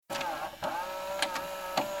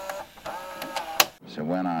So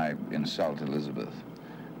when I insult Elizabeth,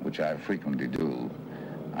 which I frequently do,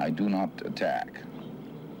 I do not attack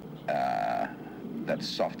that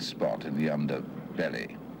soft spot in the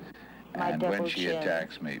underbelly. And when she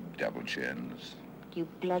attacks me, double chins. You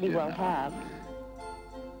bloody well have.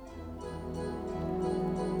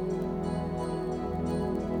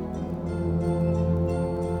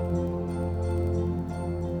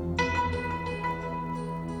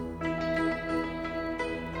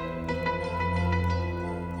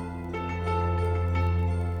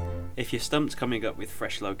 If you're stumped coming up with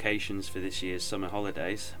fresh locations for this year's summer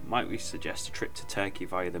holidays, might we suggest a trip to Turkey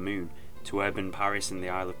via the moon, to urban Paris and the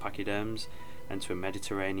Isle of Pachyderms, and to a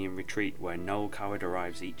Mediterranean retreat where Noel Coward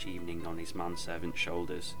arrives each evening on his manservant's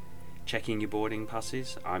shoulders. Checking your boarding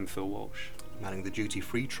passes, I'm Phil Walsh. Manning the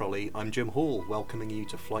duty-free trolley, I'm Jim Hall, welcoming you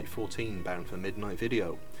to Flight 14, bound for Midnight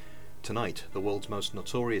Video. Tonight, the world's most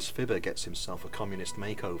notorious fibber gets himself a communist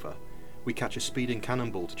makeover. We catch a speeding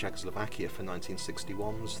cannonball to Czechoslovakia for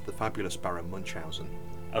 1961's The Fabulous Baron Munchausen.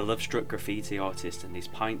 A love-struck graffiti artist and his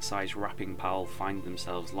pint-sized rapping pal find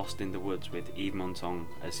themselves lost in the woods with Yves Montand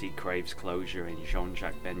as he craves closure in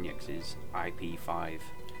Jean-Jacques Benyex's IP5.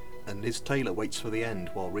 And Liz Taylor waits for the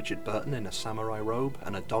end while Richard Burton in a samurai robe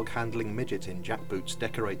and a dog-handling midget in jackboots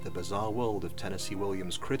decorate the bizarre world of Tennessee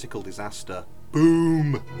Williams' critical disaster,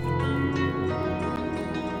 Boom!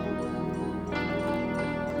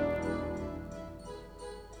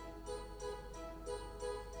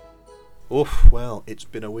 Oof, well, it's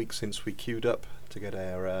been a week since we queued up to get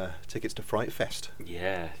our tickets to Fright Fest.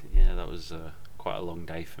 Yeah, that was quite a long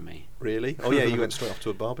day for me. Really? Oh yeah, you went straight off to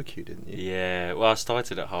a barbecue, didn't you? Yeah, well, I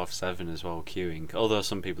started at 7:30 as well, queuing, although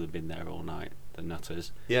some people have been there all night, the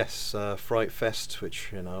nutters. Yes, Fright Fest,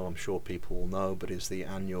 which, I'm sure people will know, but is the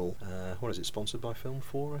annual, what is it, sponsored by Film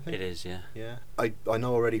 4, I think? It is, yeah. Yeah. I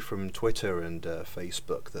know already from Twitter and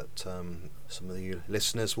Facebook that some of you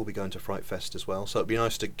listeners will be going to Fright Fest as well, so it'd be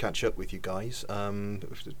nice to catch up with you guys.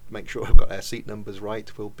 Make sure I've got our seat numbers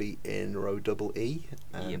right. We'll be in row double E,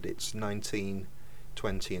 and It's 19,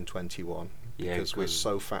 20 and 21. Because we're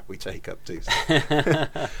so fat we take up to.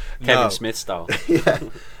 Kevin Smith style. Yeah.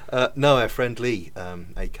 No, our friend Lee,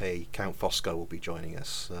 aka Count Fosco, will be joining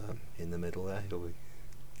us in the middle there.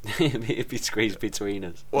 It'll be squeezed between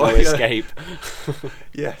us. Well, no escape.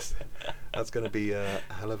 Yes. That's going to be a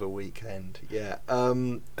hell of a weekend. Yeah.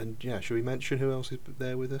 And should we mention who else is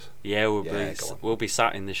there with us? Yeah, we'll be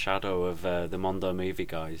sat in the shadow of the Mondo movie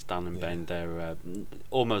guys, Dan and Ben. They're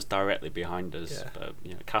almost directly behind us, but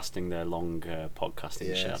casting their long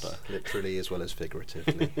podcasting shadow, literally as well as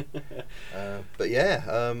figuratively. But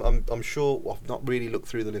I'm sure I've not really looked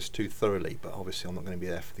through the list too thoroughly, but obviously I'm not going to be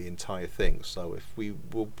there for the entire thing. So if we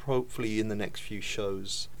will hopefully in the next few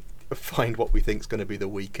shows find what we think is going to be the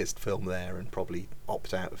weakest film there and probably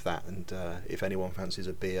opt out of that, and if anyone fancies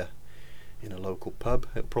a beer in a local pub,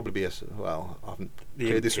 it'll probably be I haven't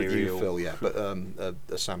cleared this with you, Phil, yet, but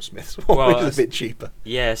a Sam Smith's one, which is a bit cheaper.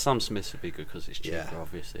 Yeah, Sam Smith's would be good because it's cheaper,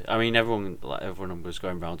 obviously. I mean, everyone was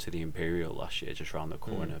going round to the Imperial last year, just round the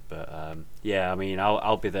corner, but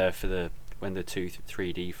I'll be there for when the 2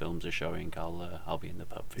 3D films are showing. I'll be in the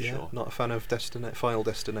pub for sure. Not a fan of Final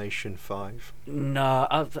Destination 5? No,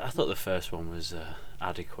 I thought the first one was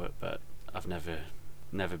adequate, but I've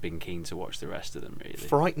never been keen to watch the rest of them, really.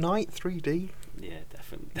 Fright Night 3D? Yeah,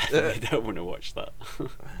 definitely don't want to watch that.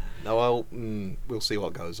 No, we'll see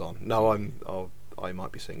what goes on. No, I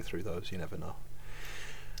might be seeing through those, you never know.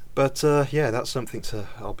 But that's something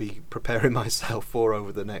I'll be preparing myself for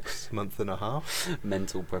over the next month and a half.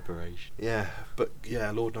 Mental preparation. Yeah, but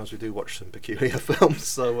Lord knows we do watch some peculiar films,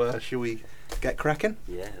 so shall we get cracking?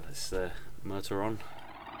 Yeah, let's motor on.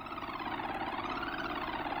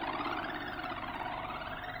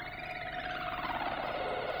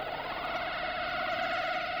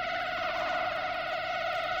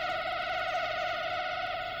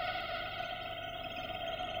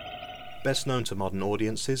 Best known to modern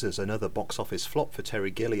audiences as another box office flop for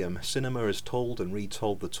Terry Gilliam, cinema has told and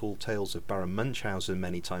retold the tall tales of Baron Munchausen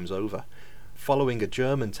many times over. Following a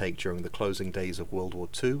German take during the closing days of World War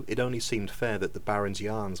II, it only seemed fair that the Baron's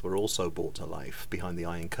yarns were also brought to life behind the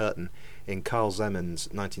Iron Curtain in Carl Zeman's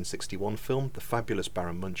 1961 film The Fabulous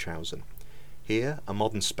Baron Munchausen. Here, a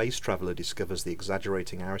modern space traveller discovers the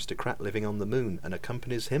exaggerating aristocrat living on the moon and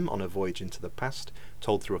accompanies him on a voyage into the past,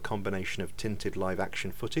 told through a combination of tinted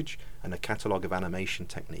live-action footage and a catalogue of animation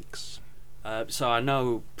techniques. So I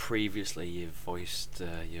know previously you've voiced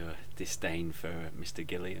your disdain for Mr.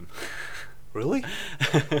 Gilliam. Really?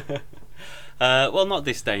 Well, not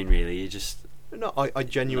disdain, really. You just... No, I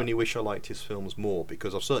genuinely wish I liked his films more,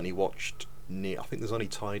 because I've certainly watched... I think there's only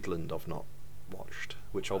Tideland I've not watched,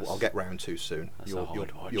 which I'll get round to soon. That's a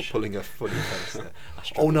hard watch. You're pulling a funny face there.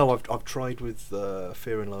 Oh no, I've tried with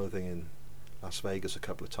Fear and Loathing in Las Vegas a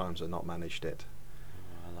couple of times and not managed it.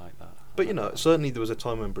 Oh, I like that. But certainly there was a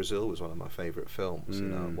time when Brazil was one of my favourite films.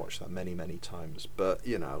 I watched that many times. But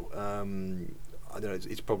I don't know.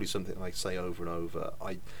 It's probably something I say over and over.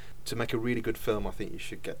 To make a really good film, I think you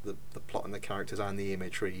should get the plot and the characters and the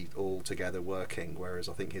imagery all together working. Whereas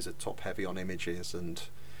I think he's a top heavy on images and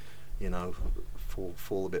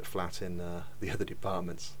fall a bit flat in the other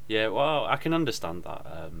departments. Yeah, well, I can understand that,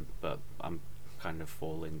 but I'm kind of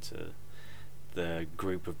fall into the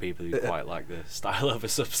group of people who quite like the style of a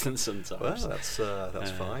substance sometimes. Well,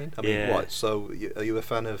 that's fine. I mean, what? So, are you a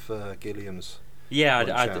fan of Gilliam's? Yeah,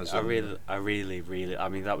 I really. I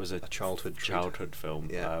mean, that was a childhood film.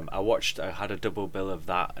 Yeah. I had a double bill of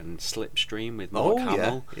that and Slipstream with Mark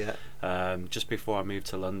Hamill. Yeah. Just before I moved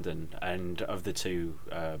to London, and of the two,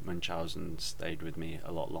 Munchausen stayed with me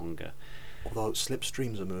a lot longer. Although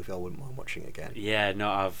Slipstream's a movie I wouldn't mind watching again. Yeah, no,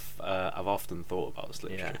 I've often thought about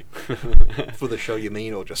Slipstream. Yeah. For the show, you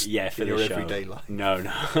mean, or just for your the show. Everyday life? No,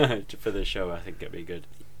 for the show, I think it'd be good.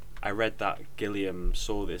 I read that Gilliam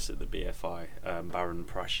saw this at the BFI, Baron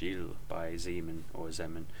Praschil by Zeman,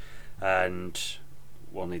 and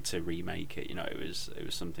wanted to remake it. It was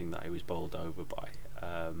something that he was bowled over by.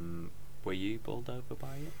 Were you bowled over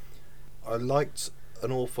by it? I liked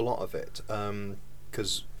an awful lot of it,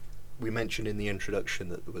 because we mentioned in the introduction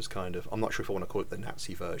that there was kind of, I'm not sure if I want to call it the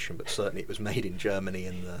Nazi version, but certainly it was made in Germany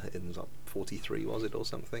in 43, was it, or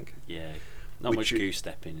something? Yeah. Not much goose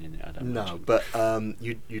stepping in it, I don't know. No, but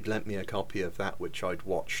you'd lent me a copy of that, which I'd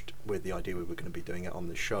watched with the idea we were going to be doing it on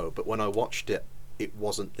the show. But when I watched it, it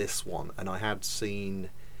wasn't this one, and I had seen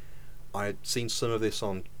some of this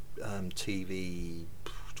on TV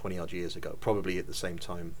 20 odd years ago, probably at the same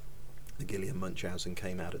time the Gilliam Munchausen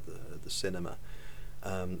came out at the cinema.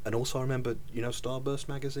 And also I remember, Starburst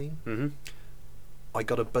magazine? Mm-hmm. I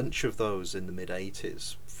got a bunch of those in the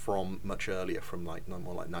mid-80s from much earlier, from more like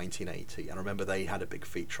 1980, and I remember they had a big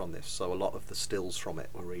feature on this, so a lot of the stills from it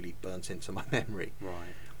were really burnt into my memory.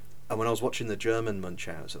 Right. And when I was watching the German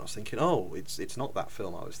Munchausen, I was thinking, oh, it's not that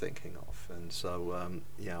film I was thinking of, and so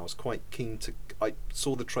I was quite keen to. I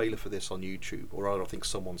saw the trailer for this on YouTube, or I think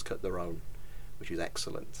someone's cut their own, which is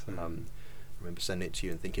excellent. I remember sending it to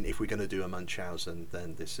you and thinking, if we're going to do a Munchausen,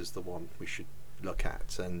 then this is the one we should look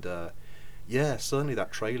at, and. Yeah, certainly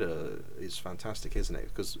that trailer is fantastic, isn't it?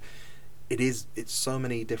 Because it's so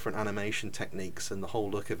many different animation techniques, and the whole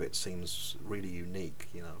look of it seems really unique,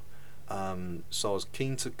 So I was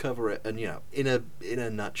keen to cover it, and in a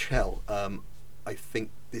nutshell, I think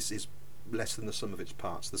this is less than the sum of its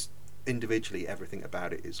parts. Individually, everything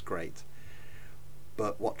about it is great.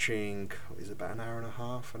 But watching, is it about an hour and a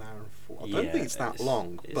half, an hour and 4? I don't think it's that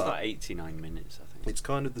long. It's but like 89 minutes, I think. It's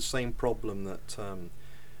kind of the same problem that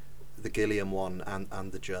the Gilliam one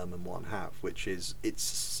and the German one have, which is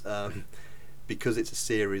it's because it's a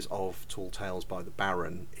series of tall tales by the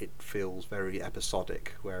Baron, it feels very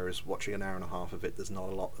episodic, whereas watching an hour and a half of it, there's not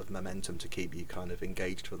a lot of momentum to keep you kind of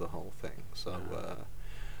engaged for the whole thing. So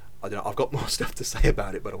I don't know, I've got more stuff to say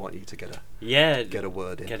about it, but I want you to get a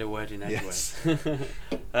word in. Get a word in anyway. Yes.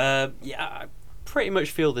 I pretty much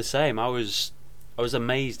feel the same. I was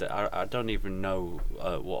amazed at, I don't even know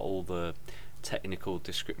what all the technical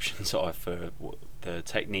descriptions are for the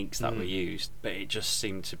techniques that were used, but it just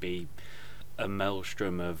seemed to be a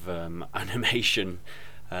maelstrom of animation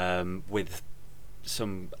with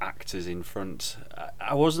some actors in front.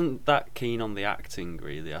 I wasn't that keen on the acting,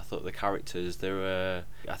 really. I thought the characters, I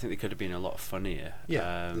think they could have been a lot funnier.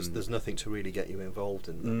 Yeah, there's nothing to really get you involved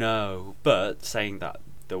in them. No, but saying that,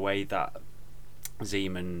 the way that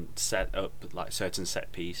Zeman set up like certain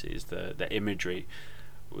set pieces, the imagery,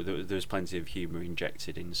 there was plenty of humour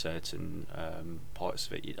injected in certain parts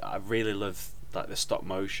of it. I really love like the stop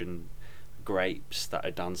motion grapes that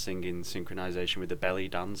are dancing in synchronization with the belly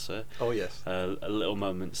dancer. Oh yes. Little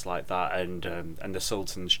moments like that, and the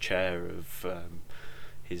Sultan's chair of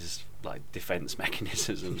his like defense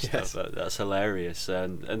mechanisms and stuff. That's hilarious,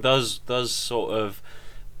 and those sort of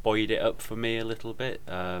buoyed it up for me a little bit.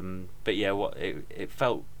 But yeah, it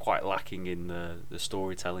felt quite lacking in the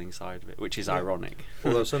storytelling side of it, which is ironic.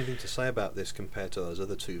 Although something to say about this compared to those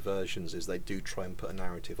other two versions is they do try and put a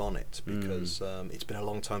narrative on it, because it's been a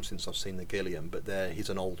long time since I've seen the Gilliam, but he's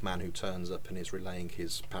an old man who turns up and is relaying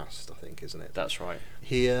his past, I think, isn't it? That's right.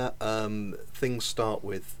 Here, things start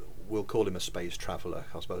with, we'll call him a space traveller,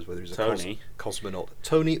 I suppose, whether he's a cosmonaut.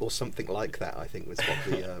 Tony or something like that, I think was what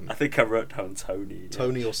the... I think I wrote down Tony.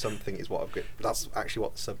 Tony or something is what I've got. That's actually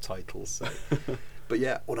what the subtitles say. But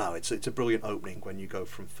yeah, well, no, it's a brilliant opening when you go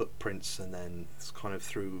from footprints and then it's kind of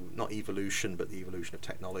through, not evolution, but the evolution of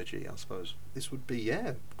technology, I suppose. This would be,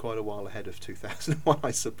 quite a while ahead of 2001,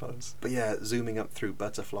 I suppose. But yeah, zooming up through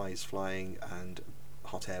butterflies flying and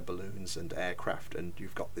hot air balloons and aircraft, and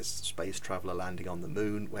you've got this space traveller landing on the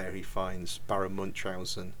moon where he finds Baron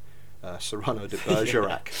Munchausen, Cyrano de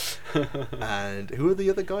Bergerac, and who are the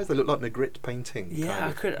other guys? They look like Magritte painting. Yeah,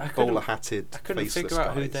 I couldn't bowler-hatted, I couldn't faceless figure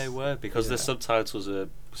out who guys. they were because the subtitles are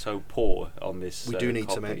so poor on this. We do need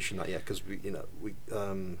copy. to mention that, because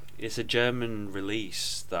It's a German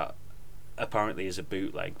release that apparently is a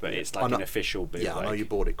bootleg, but it's like an official bootleg. Yeah, I know you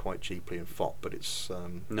bought it quite cheaply in FOP, but it's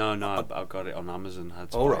No, I got it on Amazon. I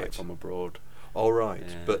had to buy it from abroad. All right,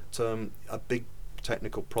 Yeah. but a big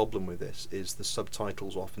technical problem with this is the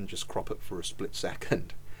subtitles often just crop up for a split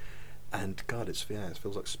second, and God, it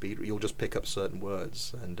feels like speed. You'll just pick up certain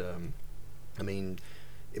words, and I mean,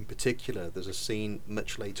 in particular, there's a scene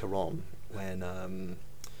much later on when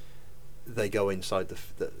they go inside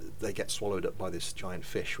they get swallowed up by this giant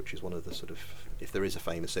fish, which is one of the sort of, if there is a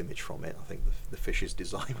famous image from it, I think the fish's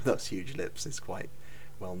design with those huge lips is quite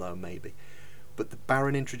well known, maybe. But the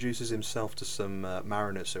Baron introduces himself to some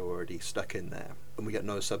mariners who are already stuck in there, and we get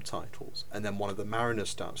no subtitles. And then one of the mariners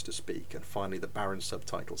starts to speak, and finally the Baron's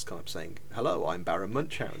subtitles come up saying, "Hello, I'm Baron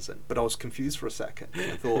Munchausen." But I was confused for a second.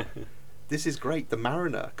 I thought, this is great, the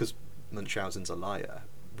mariner, because Munchausen's a liar.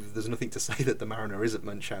 There's nothing to say that the mariner isn't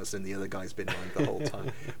Munchausen, the other guy's been lying the whole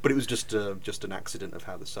time. But it was just an accident of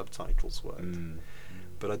how the subtitles worked.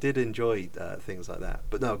 But I did enjoy things like that.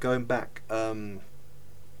 But no, going back,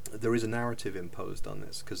 there is a narrative imposed on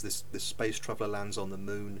this, because this space traveller lands on the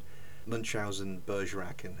moon. Munchausen,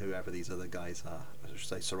 Bergerac, and whoever these other guys are, I should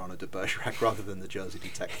say Cyrano de Bergerac rather than the Jersey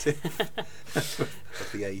Detective of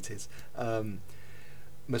the 80s,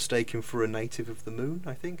 mistaken for a native of the moon,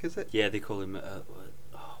 I think, is it? Yeah, they call him.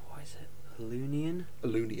 What is it? Alunian?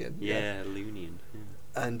 Alunian. Yeah, Alunian.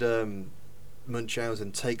 Yeah. And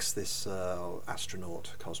Munchausen takes this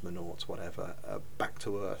astronaut, cosmonaut, whatever, back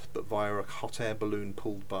to Earth, but via a hot air balloon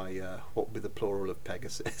pulled by what would be the plural of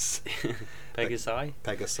Pegasus? Pegasi?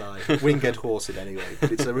 Pegasi. Winged horsed anyway.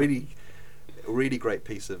 But it's a really great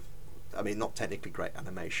piece of, I mean, not technically great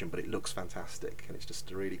animation, but it looks fantastic, and it's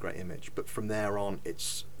just a really great image. But from there on,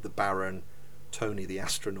 it's the Baron, Tony the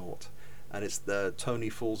astronaut, and it's Tony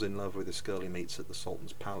falls in love with this girl he meets at the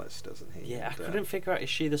Sultan's palace, doesn't he? Yeah, and, I couldn't figure out, is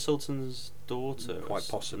she the Sultan's daughter? Quite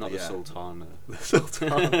possibly, not the Sultana. The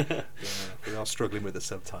Sultana. Yeah, we are struggling with the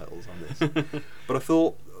subtitles on this. But I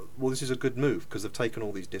thought, well, this is a good move, because they've taken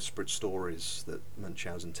all these disparate stories that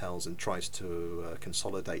Munchausen tells and tries to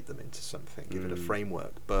consolidate them into something, give it a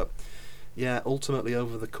framework. But yeah, ultimately,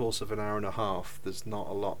 over the course of an hour and a half, there's not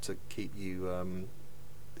a lot to keep you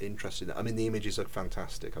interested. I mean, the images are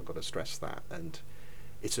fantastic, I've got to stress that, and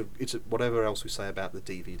it's a whatever else we say about the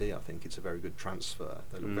DVD, I think it's a very good transfer.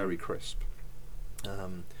 They look very crisp.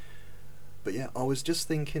 But yeah, I was just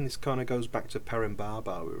thinking, this kind of goes back to Perrin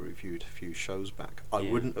Barbar we reviewed a few shows back. I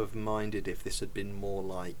wouldn't have minded if this had been more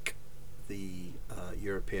like the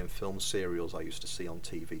European film serials I used to see on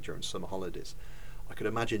TV during summer holidays. I could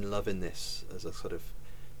imagine loving this as a sort of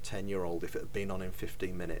 10-year-old if it had been on in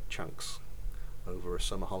 15-minute chunks over a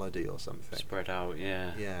summer holiday or something. Spread out,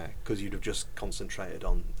 yeah. Yeah, because you'd have just concentrated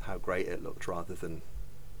on how great it looked rather than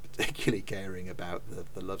particularly caring about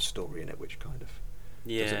the love story in it, which kind of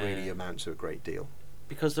doesn't really amount to a great deal.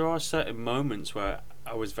 Because there are certain moments where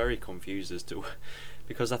I was very confused as to...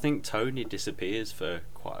 because I think Tony disappears for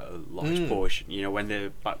quite a large portion. You know, when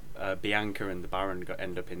the Bianca and the Baron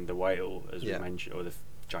end up in the whale, as we mentioned, or the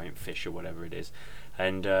giant fish or whatever it is.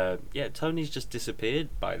 And Tony's just disappeared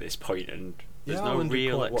by this point, and there's no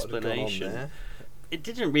real explanation. It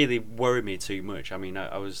didn't really worry me too much. I mean,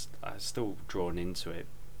 I was still drawn into it,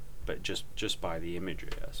 but just by the imagery,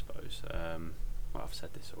 I suppose. Well, I've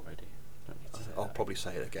said this already. I'll probably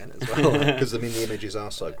say it again as well, because I mean the images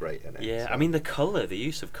are so great in it. Yeah, so. I mean the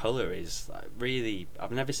use of colour is like really,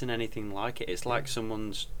 I've never seen anything like it. It's like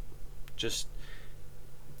someone's just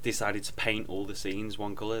decided to paint all the scenes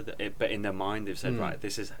one colour, but in their mind they've said, right,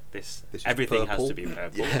 this is everything has to be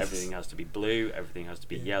purple, everything has to be blue, everything has to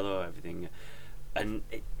be yellow, everything, and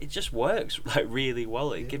it just works like really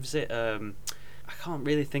well. It gives it I can't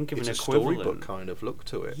really think of an equivalent. It's a storybook kind of look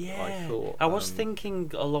to it. Yeah, I thought. I was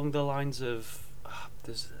thinking along the lines of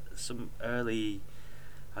there's some early,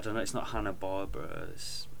 I don't know, it's not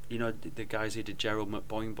Hanna-Barbera. You know, the guys who did Gerald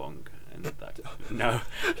McBoing and that. No,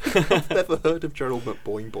 I've never heard of Gerald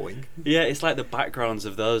McBoing. Yeah, it's like the backgrounds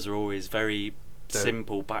of those are always very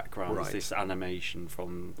simple backgrounds. Right. This animation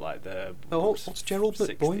from like the what's Gerald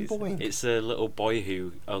 60s. McBoing Boing? It's a little boy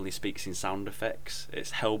who only speaks in sound effects.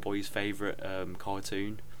 It's Hellboy's favourite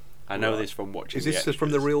cartoon. I know this from watching. Is this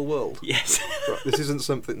from the real world? Yes. Right. This isn't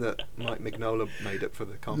something that Mike Mignola made up for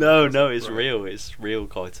the comic. No, it's right. real. It's real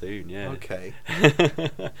cartoon. Yeah. Okay.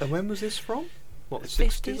 And when was this from? What, the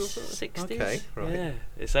 60s or so? 60s. Okay, right. Yeah,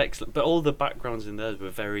 it's excellent. But all the backgrounds in there were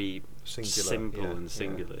very Singular, simple yeah, and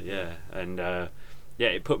singular. yeah. Yeah, and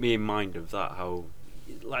it put me in mind of that. How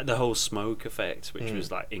like the whole smoke effect, which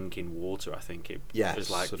was like ink in water. I think it was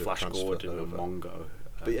like sort of Flash transfer Gordon over. and Mongo.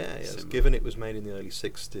 But given it was made in the early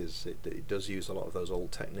 60s, it does use a lot of those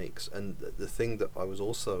old techniques. And the thing that I was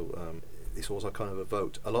also, this also kind of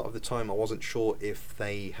evoked, a lot of the time I wasn't sure if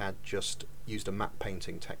they had just used a matte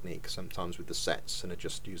painting technique sometimes with the sets and had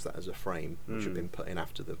just used that as a frame, which had been put in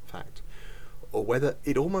after the fact. Or whether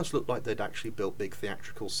it almost looked like they'd actually built big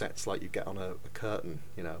theatrical sets like you get on a curtain,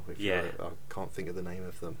 you know. I can't think of the name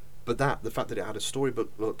of them. But the fact that it had a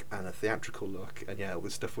storybook look and a theatrical look, and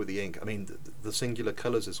with stuff with the ink. I mean, the singular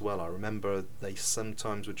colours as well. I remember they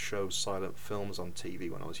sometimes would show silent films on TV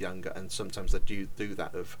when I was younger, and sometimes they'd do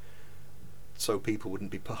that so people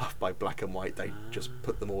wouldn't be put off by black and white. They just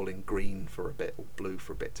put them all in green for a bit or blue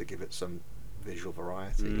for a bit to give it some visual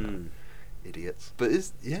variety. You know? Idiots. But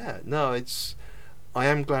I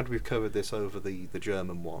am glad we've covered this over the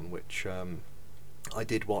German one, which I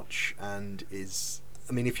did watch and is.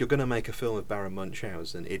 I mean, if you're going to make a film of Baron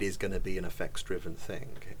Munchausen, it is going to be an effects-driven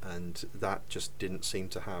thing, and that just didn't seem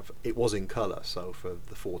to have. It was in colour, so for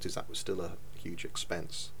the 40s that was still a huge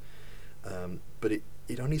expense. But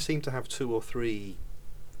it only seemed to have 2 or 3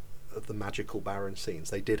 of the magical Baron scenes.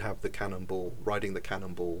 They did have the cannonball, riding the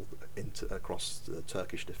cannonball across the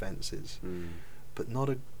Turkish defences. But not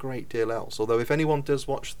a great deal else. Although if anyone does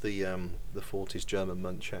watch the 40s German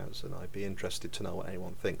Munchausen, I'd be interested to know what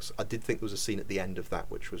anyone thinks. I did think there was a scene at the end of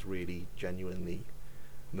that which was really genuinely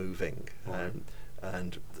moving,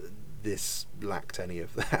 and this lacked any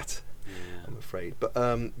of that. Yeah. I'm afraid. But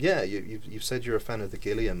you've said you're a fan of the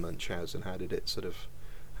Gilliam Munchausen. How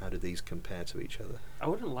did these compare to each other? I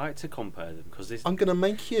wouldn't like to compare them because I'm going to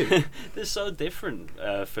make you. They're so different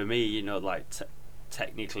for me. You know, like.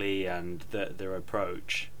 Technically and their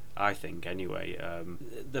approach, I think anyway.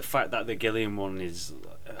 The fact that the Gilliam one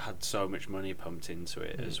had so much money pumped into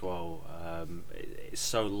it as well. It's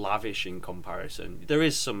so lavish in comparison. There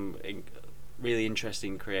is some really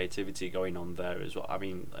interesting creativity going on there as well. I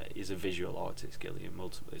mean, he's a visual artist, Gilliam,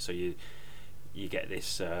 ultimately. So you get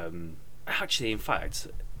this. Actually, in fact,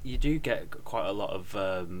 you do get quite a lot of.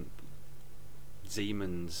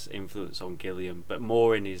 Siemens' influence on Gilliam, but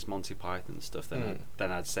more in his Monty Python stuff than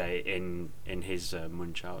I'd say in his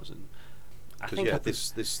Munchausen.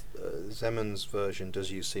 Because this Siemens version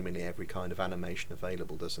does use seemingly every kind of animation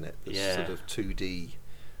available, doesn't it? There's sort of 2D,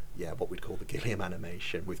 what we'd call the Gilliam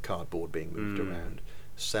animation with cardboard being moved around,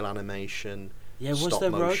 cell animation. Yeah, was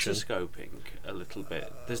there motion. Rotoscoping a little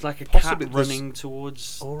bit? There's like a Possibly, cat running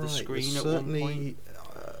towards the screen at one point.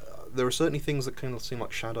 There are certainly things that kind of seem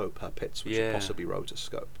like shadow puppets, which are possibly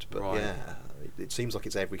rotoscoped. But it seems like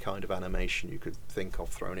it's every kind of animation you could think of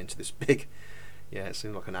thrown into this big. Yeah, it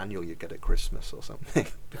seemed like an annual you'd get at Christmas or something.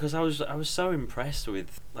 Because I was so impressed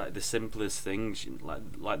with like the simplest things,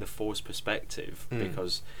 like the forced perspective,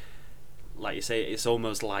 because, like you say, it's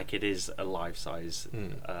almost like it is a life-size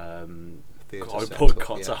cardboard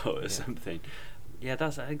cutout or something. Yeah,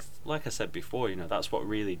 that's like I said before. You know, that's what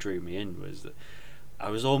really drew me in was that. I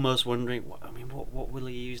was almost wondering, what will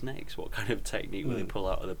he use next? What kind of technique will he pull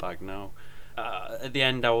out of the bag now? At the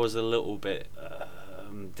end, I was a little bit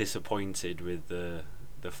disappointed with the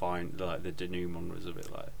denouement was a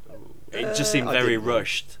bit like it just seemed very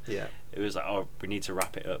rushed. Yeah, it was like, we need to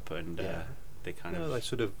wrap it up, and they kind of they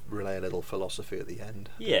sort of relay a little philosophy at the end.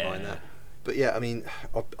 Yeah. But I mean,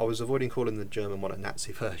 I was avoiding calling the German one a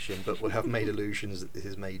Nazi version, but we have made allusions that this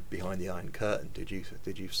is made behind the Iron Curtain. Did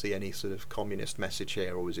you see any sort of communist message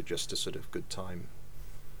here, or was it just a sort of good time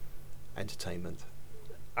entertainment?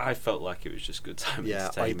 I felt like it was just good time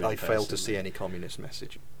entertainment. I failed to see any communist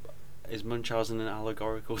message. Is Munchausen an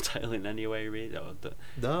allegorical tale in any way, really?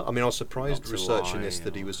 No, I mean, I was surprised researching this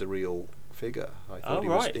that he was a real figure. I thought he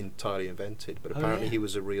was entirely invented, but apparently he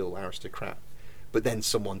was a real aristocrat. But then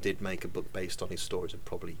someone did make a book based on his stories and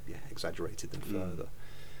probably exaggerated them further.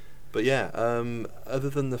 But other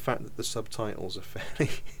than the fact that the subtitles are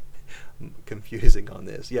fairly confusing on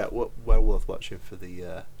this, well worth watching for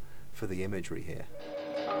the imagery here.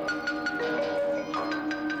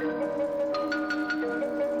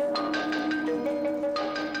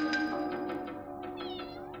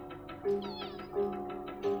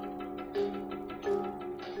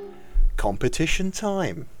 competition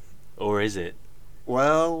time. Or is it?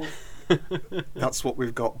 Well, that's what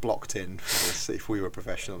we've got blocked in for this. If we were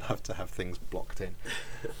professional enough to have things blocked in.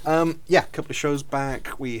 A couple of shows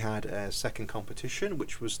back, we had a second competition,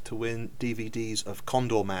 which was to win DVDs of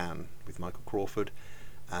Condor Man with Michael Crawford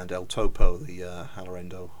and El Topo, the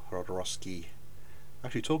Alejandro Jodorowsky.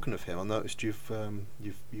 Actually, talking of him, I noticed you've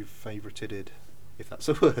favourited, if that's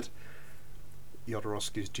a word,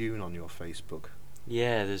 Jodorowsky's Dune on your Facebook.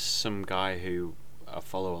 Yeah, there's some guy who I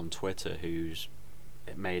follow on Twitter who's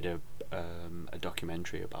made a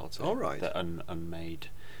documentary about it. All right. The Unmade.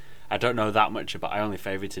 I don't know that much about. I only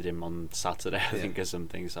favourited him on Saturday, I think, or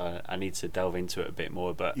something. So I need to delve into it a bit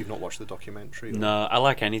more. But you've not watched the documentary? No, I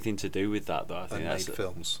like anything to do with that, though. I think Unmade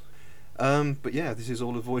films. But yeah, this is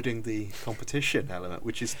all avoiding the competition element,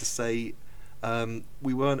 which is to say,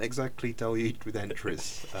 we weren't exactly deluged with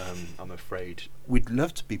entries. I'm afraid we'd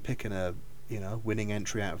love to be picking a winning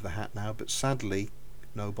entry out of the hat now, but sadly,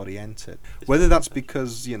 nobody entered. Whether that's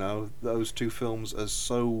because those two films are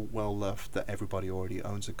so well loved that everybody already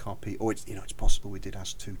owns a copy, or it's possible we did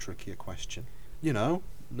ask too tricky a question. No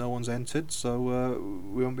one's entered, so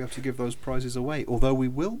we won't be able to give those prizes away. Although we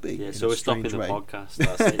will be. Yeah, in so a we're stopping strange the way. podcast.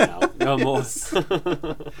 That's it now. No more.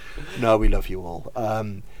 No, we love you all.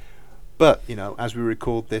 But as we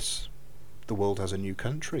record this, the world has a new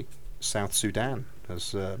country. South Sudan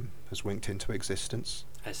has winked into existence.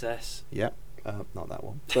 SS. Yep. Not that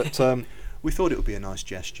one, but we thought it would be a nice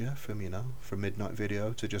gesture from Midnight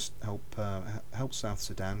Video to just help South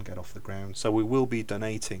Sudan get off the ground. So we will be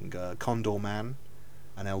donating Condor Man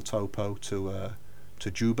and El Topo to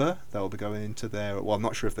Juba. That will be going into their. Well, I'm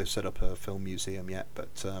not sure if they've set up a film museum yet,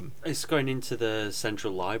 but it's going into the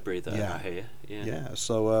Central Library there. Yeah. I hear. Yeah.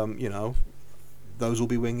 So those will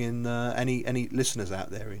be winging any listeners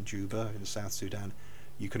out there in Juba in South Sudan.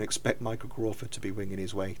 You can expect Michael Crawford to be winging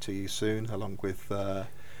his way to you soon, along with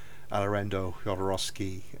Alejandro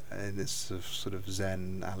Jodorowsky in this sort of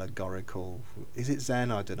Zen allegorical. Is it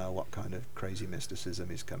Zen? I don't know what kind of crazy mysticism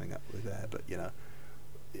he's coming up with there, but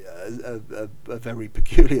a very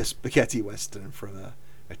peculiar spaghetti western from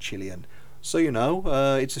a Chilean. So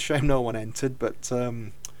it's a shame no one entered, but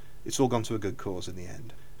it's all gone to a good cause in the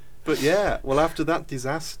end. But yeah, well, after that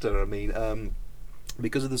disaster, I mean.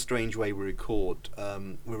 Because of the strange way we record,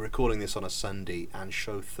 we're recording this on a Sunday, and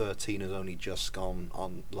show 13 has only just gone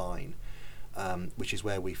online, which is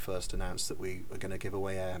where we first announced that we were going to give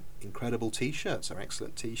away our incredible T-shirts, our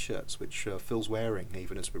excellent T-shirts, which Phil's wearing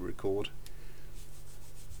even as we record,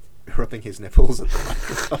 rubbing his nipples at the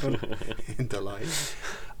microphone in delight.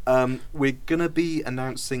 We're going to be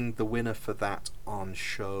announcing the winner for that on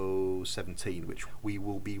show 17, which we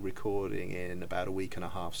will be recording in about a week and a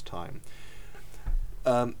half's time.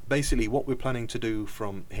 Basically, what we're planning to do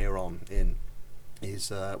from here on in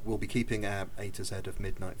is we'll be keeping our A to Z of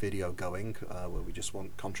Midnight Video going, where we just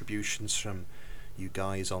want contributions from you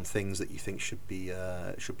guys on things that you think should be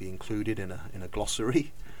included in a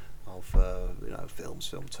glossary of films,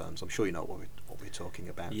 film terms. I'm sure you know what we're talking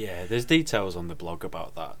about. Yeah, there's details on the blog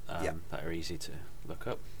about that that are easy to look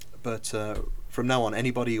up. But from now on,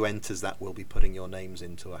 anybody who enters that will be putting your names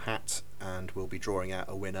into a hat, and we'll be drawing out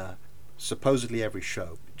a winner supposedly every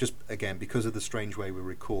show. Just again, because of the strange way we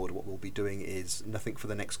record, what we'll be doing is nothing for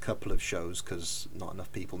the next couple of shows, because not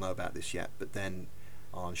enough people know about this yet. But then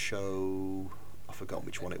on show, I've forgotten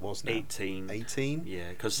which one it was now. 18? Yeah,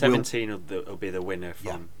 because 17 will be the winner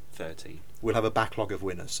from 13. We'll have a backlog of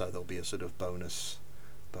winners, so there'll be a sort of bonus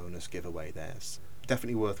giveaway there.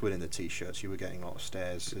 Definitely worth winning the T-shirts. You were getting a lot of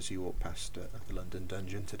stares as you walked past the London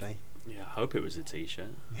Dungeon today. Yeah, I hope it was a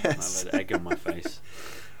T-shirt. Yes. I had egg on my face.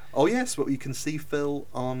 Oh yes, well, you can see Phil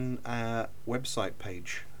on our website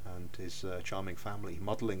page and his charming family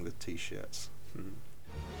modelling the T-shirts.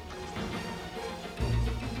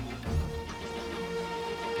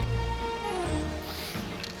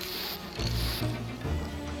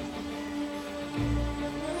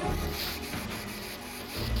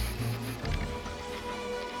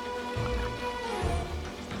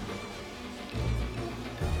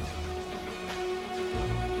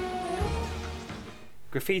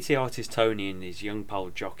 Graffiti artist Tony and his young pal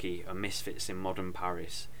Jockey are misfits in modern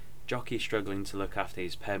Paris. Jockey struggling to look after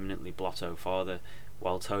his permanently blotto father,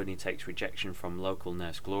 while Tony takes rejection from local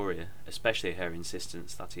nurse Gloria, especially her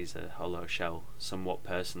insistence that he's a hollow shell, somewhat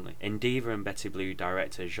personally. In Diva and Betty Blue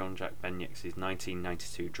director Jean-Jacques Benyex's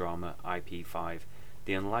 1992 drama IP5,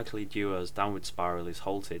 the unlikely duo's downward spiral is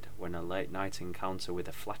halted when a late-night encounter with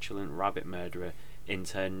a flatulent rabbit murderer in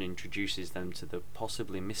turn introduces them to the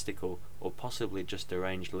possibly mystical or possibly just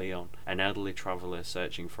deranged Leon, an elderly traveller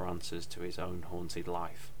searching for answers to his own haunted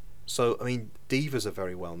life. So, I mean, Diva's a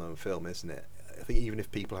very well-known film, isn't it? I think even if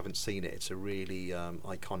people haven't seen it, it's a really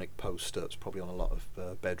iconic poster. It's probably on a lot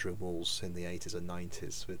of bedroom walls in the 80s and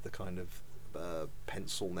 90s with the kind of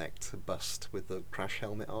pencil-necked bust with the crash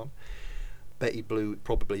helmet on. Betty Blue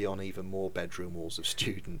probably on even more bedroom walls of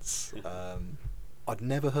students. I'd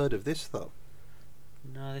never heard of this, though.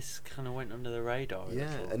 No, this kind of went under the radar.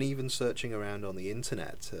 Yeah, and even searching around on the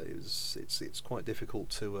internet, it's quite difficult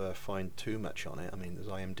to find too much on it. I mean, there's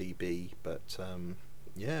IMDb, but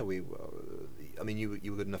yeah, I mean, you were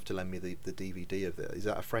good enough to lend me the DVD of it. Is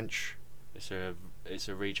that a French? It's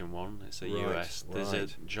a region one. It's a Right, US. There's right.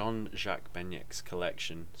 a Jean-Jacques Benyek's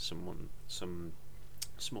collection. Some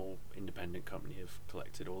small independent company have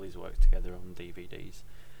collected all these works together on DVDs.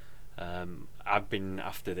 I've been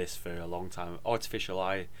after this for a long time. Artificial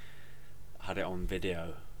Eye had it on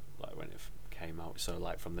video, like when it came out, so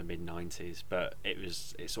like from the mid-90s, but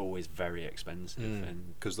it's always very expensive.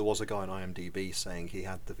 And Because there was a guy on IMDb saying he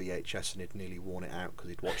had the VHS and he'd nearly worn it out because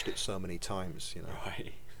he'd watched it so many times, you know.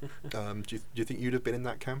 right. Do you think you'd have been in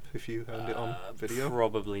that camp if you owned it on video?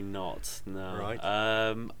 Probably not. No. Right.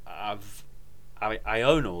 I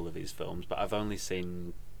own all of his films, but I've only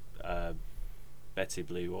seen Betty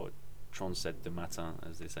Blue, or Transit de Matin,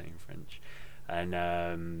 as they say in French,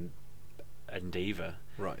 and Diva.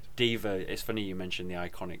 Right. Diva. It's funny you mentioned the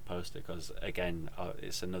iconic poster, because again,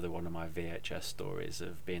 it's another one of my VHS stories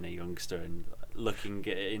of being a youngster and looking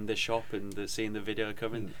in the shop and seeing the video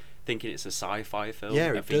coming, thinking it's a sci-fi film.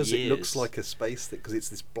 Yeah, it does. Years. It looks like a space thing because it's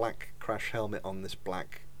this black crash helmet on this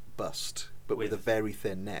black bust, but with a very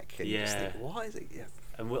thin neck. And you just think, what is it? Yeah.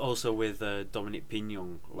 And also with Dominique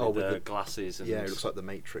Pignon with, the glasses. And yeah, it looks like The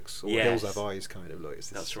Matrix or Yes. Hills Have Eyes kind of look.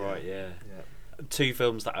 That's right, yeah. Two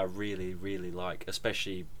films that I really, really like,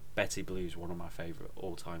 especially Betty Blue's one of my favourite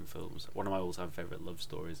all-time films. One of my all-time favourite love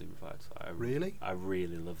stories, in fact. Really? I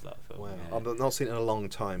really love that film. Wow. Yeah. I've not seen it in a long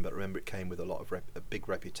time, but remember it came with a lot of a big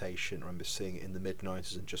reputation. I remember seeing it in the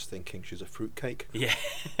mid-90s and just thinking she's a fruitcake. Yeah.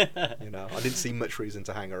 You know, I didn't see much reason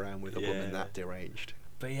to hang around with a woman that deranged.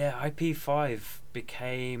 But yeah, IP5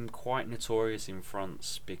 became quite notorious in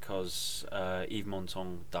France because Yves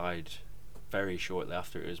Montand died very shortly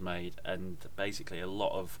after it was made, and basically a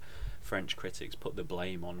lot of French critics put the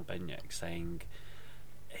blame on Benyek, saying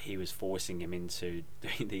he was forcing him into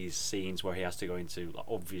doing these scenes where he has to go into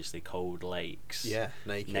obviously cold lakes. Yeah,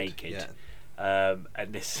 naked. Yeah.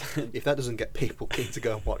 And this if that doesn't get people keen to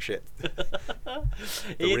go and watch it,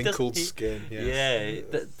 the wrinkled skin. Yes.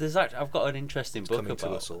 Yeah, there's actually, I've got an interesting book coming about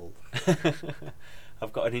to us all.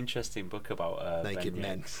 I've got an interesting book about naked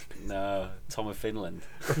men. No, Tom of Finland.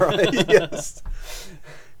 Right. Yes.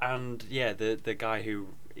 And yeah, the guy who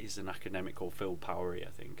is an academic called Phil Powery, I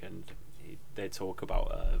think, and they talk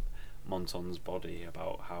about Montand's body,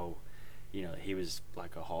 about how, you know, he was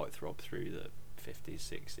like a heartthrob through the 50s,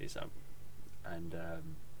 60s, and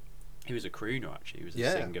he was a crooner actually. He was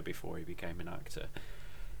a singer before he became an actor.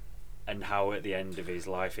 And how at the end of his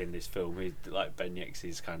life in this film, like Benyek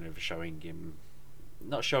is kind of showing him,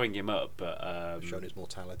 not showing him up, but showing his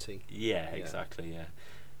mortality. Yeah, exactly. Yeah,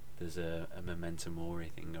 there's a memento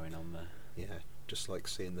mori thing going on there. Yeah, just like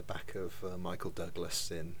seeing the back of Michael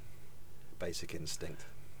Douglas in Basic Instinct.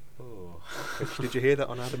 Oh. Did you hear that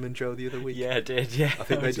on Adam and Joe the other week? Yeah, I did. Yeah, I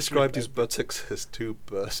think they described his buttocks as two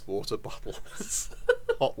burst water bottles,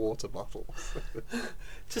 hot water bottles.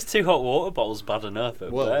 Just two hot water bottles, bad enough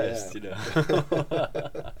at best, you know.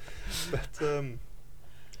 But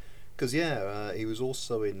because he was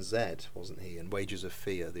also in Zed, wasn't he? And Wages of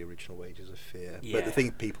Fear, the original Wages of Fear. Yeah. But the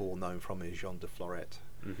thing people will know him from is Jean de Florette.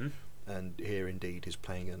 Mm-hmm. And here indeed he's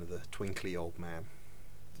playing another twinkly old man.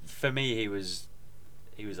 For me, he was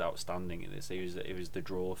outstanding in this. He was the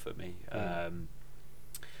draw for me.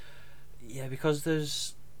 Yeah, because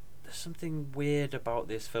there's something weird about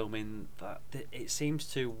this film in that it seems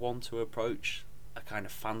to want to approach a kind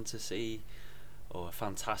of fantasy or a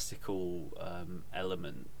fantastical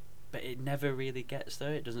element, but it never really gets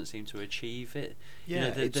there. It doesn't seem to achieve it. Yeah,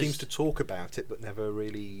 you know, it seems to talk about it, but never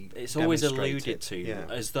really. It's always demonstrate alluded it.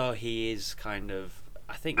 to, as though he is kind of.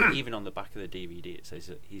 I think even on the back of the DVD it says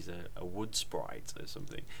that he's a wood sprite or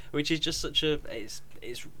something, which is just such a. It's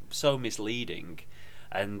so misleading,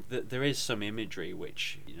 and there is some imagery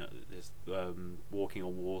which, you know, there's walking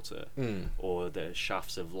on water or the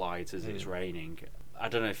shafts of light as it's raining. I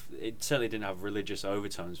don't know if it certainly didn't have religious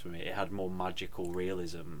overtones for me. It had more magical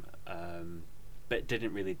realism, but it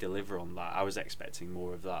didn't really deliver on that. I was expecting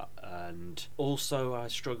more of that, and also I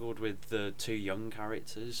struggled with the two young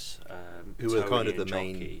characters, who were kind of Tony the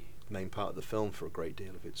and main part of the film for a great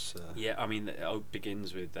deal of its. Yeah, I mean, it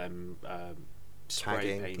begins with them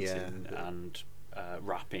spray tagging, painting and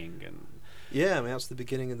rapping and. Yeah, I mean that's the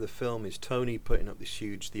beginning of the film. Is Tony putting up this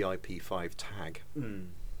huge the IP5 tag,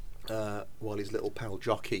 while his little pal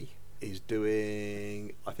Jockey is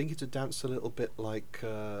doing. I think it's a dance a little bit like.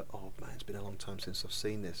 Oh man, it's been a long time since I've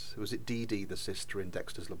seen this. Was it Dee Dee, the sister in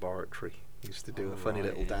Dexter's Laboratory? He used to do a funny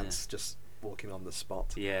little dance, just walking on the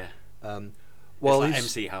spot. Yeah. Well, it's like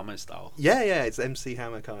MC Hammer style. Yeah, it's MC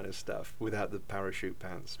Hammer kind of stuff without the parachute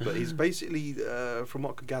pants. But he's basically, from what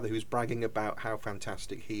I could gather, he was bragging about how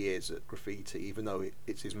fantastic he is at graffiti, even though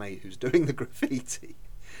it's his mate who's doing the graffiti.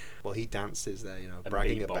 Well, he dances there, and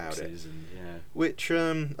bragging about it. Which,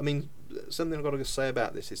 I mean, something I've got to say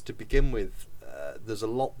about this is, to begin with, there's a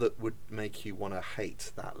lot that would make you want to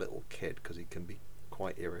hate that little kid, because he can be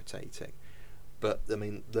quite irritating. But, I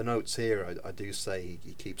mean, the notes here, I do say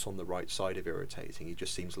he keeps on the right side of irritating. He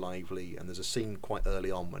just seems lively. And there's a scene quite early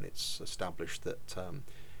on when it's established that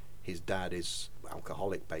his dad is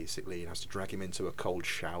alcoholic, basically, and has to drag him into a cold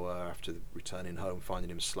shower after returning home, finding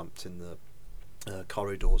him slumped in the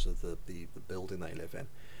corridors of the building they live in.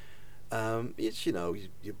 It's, you're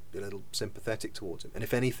a little sympathetic towards him. And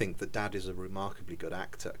if anything, the dad is a remarkably good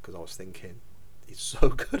actor, because I was thinking, he's so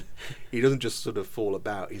good. He doesn't just sort of fall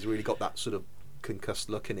about. He's really got that sort of concussed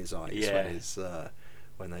look in his eyes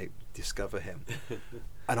when they discover him.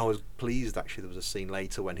 And I was pleased, actually, there was a scene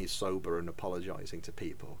later when he's sober and apologising to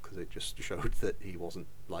people, because it just showed that he wasn't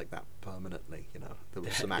like that permanently. There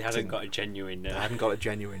was some acting. He hadn't got a genuine. Hadn't got a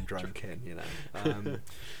genuine drunk in.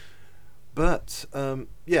 But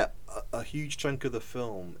a huge chunk of the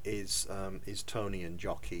film is Tony and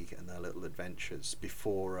Jockey and their little adventures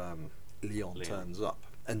before Leon turns up.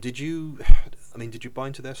 And did you buy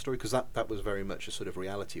into their story? Because that was very much a sort of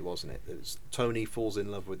reality, wasn't it? Tony falls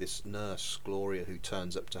in love with this nurse, Gloria, who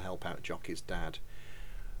turns up to help out Jockey's dad.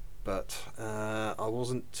 But I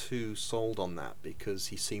wasn't too sold on that, because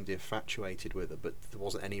he seemed infatuated with her, but there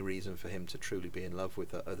wasn't any reason for him to truly be in love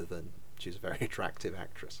with her other than she's a very attractive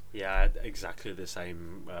actress. Yeah, I had exactly the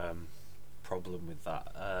same problem with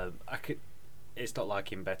that. It's not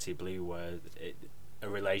like in Betty Blue where a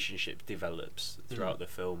relationship develops throughout the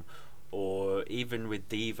film, or even with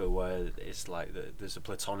Diva where it's like there's a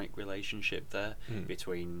platonic relationship there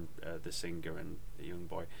between the singer and the young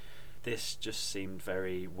boy. This just seemed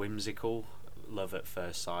very whimsical, love at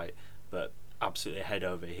first sight, but absolutely head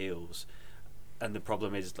over heels. And the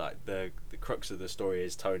problem is, like, the crux of the story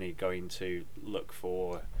is Tony going to look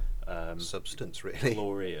for substance, really.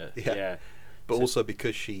 Gloria. Yeah. But also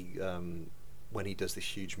because she, when he does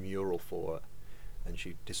this huge mural for her, and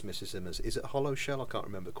she dismisses him as, is it hollow shell? I can't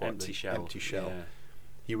remember quite. Empty shell. Empty shell. Yeah.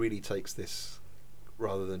 He really takes this,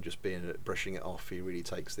 rather than just brushing it off, he really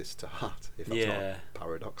takes this to heart, if that's not a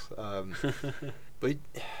paradox. But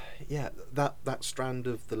yeah, that strand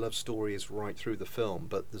of the love story is right through the film,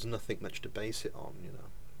 but there's nothing much to base it on,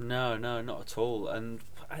 No, not at all. And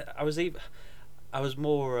I was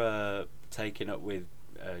more taken up with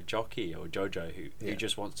Jockey or Jojo, who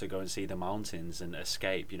just wants to go and see the mountains and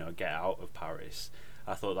escape, get out of Paris.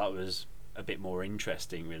 I thought that was a bit more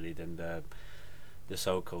interesting, really, than the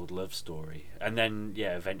so-called love story. And then,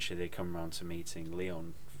 eventually they come around to meeting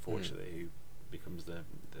Leon, fortunately, who becomes the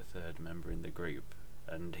third member in the group.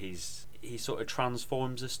 And he sort of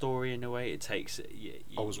transforms the story in a way. It takes.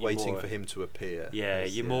 I was waiting for him to appear. Yeah,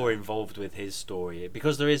 you're more involved with his story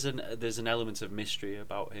because there's an element of mystery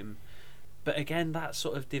about him. But again, that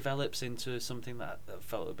sort of develops into something that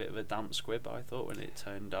felt a bit of a damp squib, I thought, when it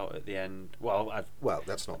turned out at the end. Well,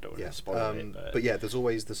 that's not. I don't want to spoil it. But yeah, there's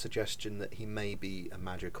always the suggestion that he may be a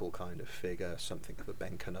magical kind of figure, something of a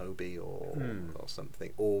Ben Kenobi or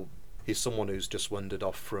something, or he's someone who's just wandered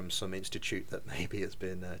off from some institute that maybe has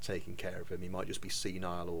been taking care of him. He might just be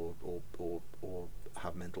senile or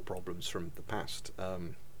have mental problems from the past.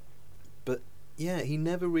 But yeah, he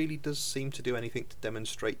never really does seem to do anything to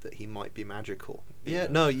demonstrate that he might be magical. Yeah,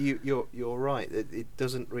 no, you're right. It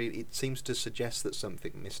doesn't really. It seems to suggest that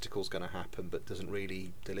something mystical's going to happen, but doesn't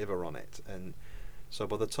really deliver on it. And so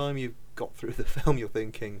by the time you've got through the film, you're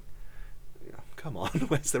thinking, come on,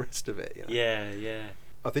 where's the rest of it? Yeah.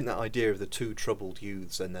 I think that idea of the two troubled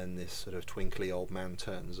youths and then this sort of twinkly old man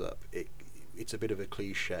turns up, it's a bit of a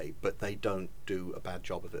cliche, but they don't do a bad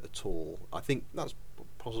job of it at all. I think that's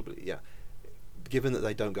possibly, given that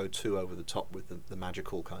they don't go too over the top with the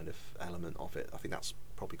magical kind of element of it, I think that's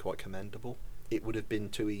probably quite commendable. It would have been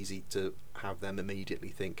too easy to have them immediately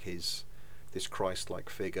think he's this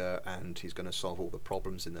Christ-like figure and he's going to solve all the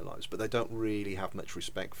problems in their lives, but they don't really have much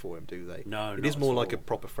respect for him, do they? No, it is more like a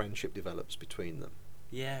proper friendship develops between them.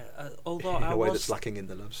 Yeah, although in a way that's lacking in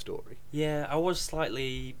the love story. Yeah, I was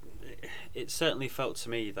slightly. It certainly felt to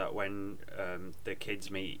me that when the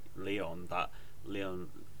kids meet Leon, that Leon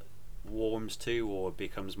warms to or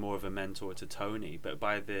becomes more of a mentor to Tony, but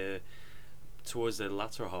towards the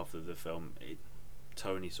latter half of the film,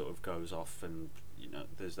 Tony sort of goes off, and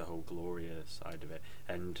there's the whole Gloria side of it,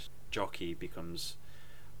 and Jockey becomes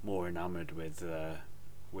more enamoured with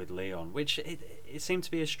Leon, which it seemed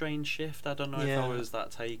to be a strange shift. I don't know if I was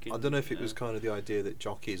that taken. I don't know if it was kind of the idea that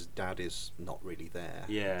Jockey's dad is not really there.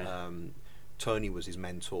 Yeah. Tony was his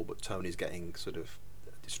mentor, but Tony's getting sort of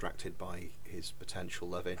distracted by his potential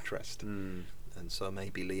love interest, and so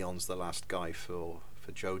maybe Leon's the last guy for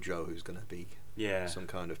Jojo, who's going to be some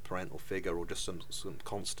kind of parental figure or just some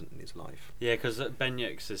constant in his life. Yeah, because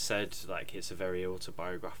Benyux has said like it's a very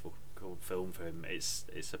autobiographical film for him.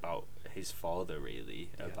 It's about his father, really,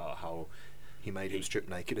 about how he made him strip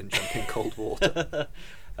naked and jump in cold water.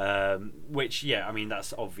 Which, I mean,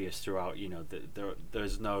 that's obvious throughout.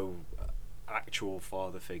 There's no actual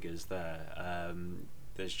father figures there.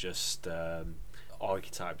 There's just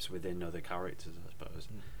archetypes within other characters, I suppose.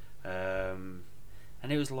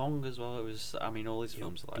 And it was long as well. It was, I mean, all these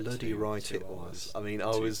films are like bloody right it was. I mean, I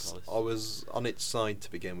was on its side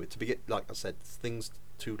to begin with. Like I said, things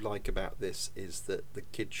to like about this is that the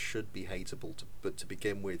kids should be hateable, but to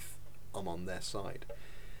begin with, I'm on their side.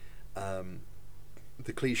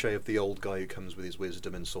 The cliche of the old guy who comes with his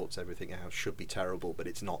wisdom and sorts everything out should be terrible, but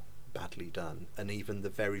it's not badly done. And even the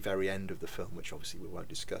very, very end of the film, which obviously we won't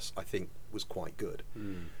discuss, I think was quite good.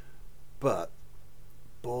 But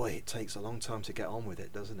boy, it takes a long time to get on with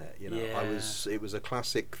it, doesn't it? It was a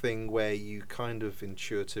classic thing where you kind of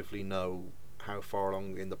intuitively know how far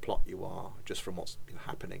along in the plot you are just from what's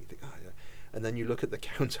happening. You think, and then you look at the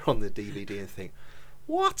counter on the DVD and think,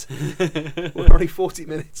 what? We're only 40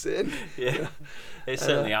 minutes in. It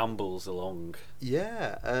certainly ambles along.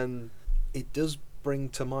 And it does bring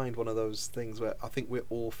to mind one of those things where I think we're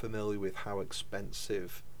all familiar with how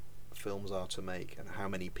expensive films are to make and how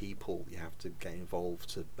many people you have to get involved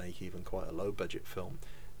to make even quite a low budget film.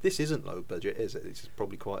 This isn't low budget, is it? This is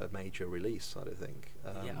probably quite a major release, I think.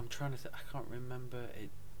 I'm trying to I can't remember it.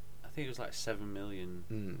 I think it was like 7 million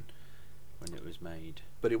when it was made.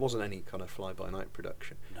 But it wasn't any kind of fly-by-night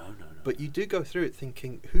production. No. But you do go through it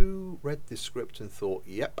thinking, who read this script and thought,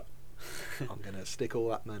 yep, I'm going to stick all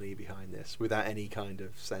that money behind this, without any kind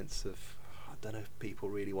of sense of, I don't know if people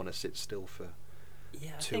really want to sit still for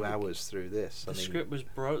 2 hours through this. The script was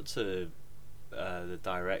brought to the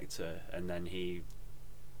director, and then he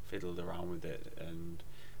fiddled around with it, and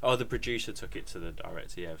the producer took it to the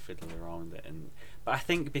director, fiddled around with it, but I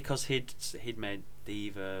think because he'd made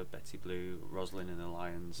Diva, Betty Blue, Rosalind and the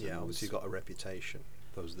Lions, obviously got a reputation.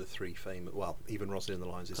 Those are the three famous. Well, even Rosalind and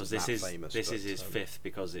the Lions isn't famous. This is his fifth,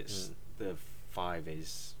 because it's the 5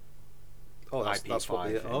 is that's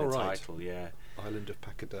what the title. Island of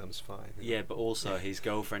Pachyderm's 5. But also his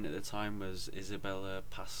girlfriend at the time was Isabella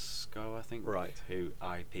Pascoe, I think. Right. Who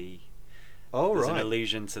IP. There's an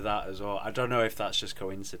allusion to that as well. I don't know if that's just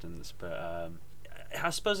coincidence, but I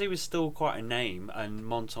suppose he was still quite a name, and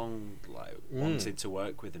Monton wanted to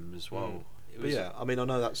work with him as well. I mean, I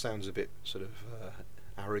know that sounds a bit sort of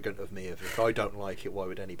arrogant of me. If I don't like it, why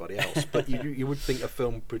would anybody else? But you would think a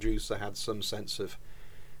film producer had some sense of,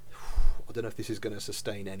 I don't know if this is going to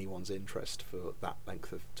sustain anyone's interest for that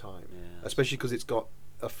length of time, especially because it's got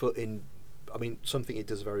a foot in. I mean, something it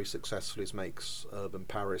does very successfully is makes urban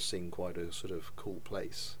Paris seem quite a sort of cool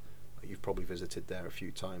place. You've probably visited there a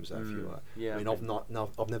few times. Have you? I mean,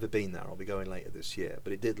 I've never been there. I'll be going later this year,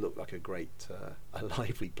 but it did look like a great, a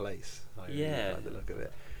lively place. I really like the look of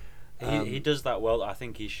it. He does that well. I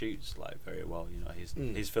think he shoots very well.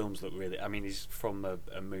 His films look really. I mean, he's from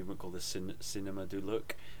a movement called the Cinema du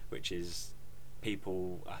Look, which is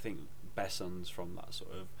people. I think Besson's from that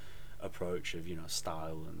sort of approach of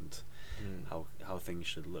style and how things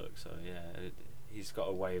should look. So he's got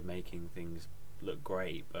a way of making things look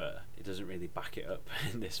great, but it doesn't really back it up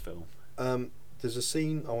in this film. There's a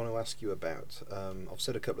scene I want to ask you about. I've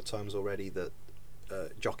said a couple of times already that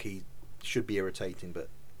Jockey should be irritating, but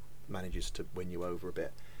manages to win you over a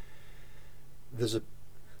bit. There's a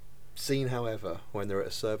scene, however, when they're at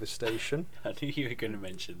a service station. I knew you were going to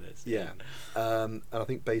mention this. And I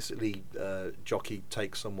think basically Jockey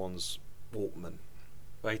takes someone's Walkman.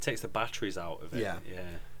 Well, he takes the batteries out of it.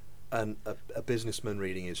 And a businessman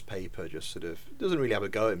reading his paper just sort of doesn't really have a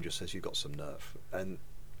go at him, just says, "You've got some nerve." And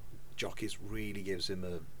Jockey's really gives him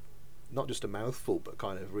not just a mouthful, but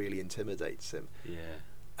kind of really intimidates him.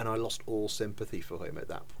 And I lost all sympathy for him at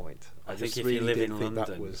that point. I think if you live in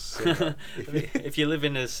London, if you live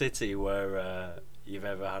in a city where you've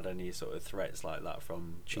ever had any sort of threats like that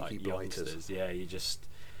from cheeky youngsters, blighters. you just,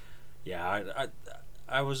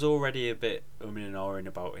 I was already a bit umming and ahhing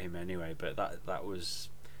about him anyway, but that was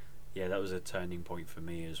a turning point for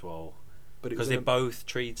me as well. Because they both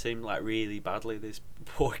treat him like really badly. This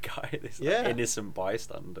poor guy, this like, innocent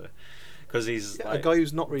bystander, because he's like, a guy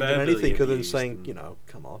who's not really doing anything other than saying, and... you know,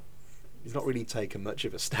 come on. He's not really taken much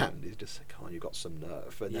of a stand. He's just, come on, you've got some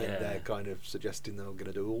nerve. And then they're kind of suggesting they're going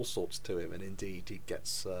to do all sorts to him, and indeed he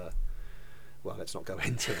gets. Well, let's not go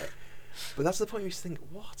into it. But that's the point where you think,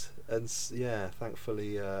 what? And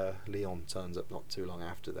thankfully Leon turns up not too long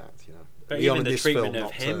after that. You know, but Leon even the treatment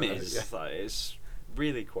of him is like, it's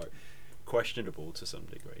really quite questionable to some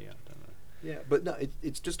degree. I don't know. Yeah, but no,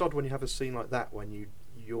 it's just odd when you have a scene like that when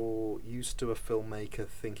you're used to a filmmaker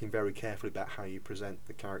thinking very carefully about how you present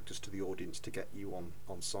the characters to the audience to get you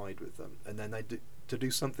on side with them, and then they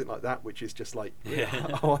do something like that, which is just like,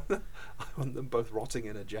 I want them both rotting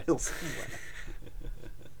in a jail somewhere.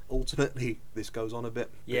 Ultimately, this goes on a bit.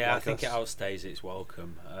 Yeah, I think it outstays its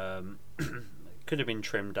welcome. Could have been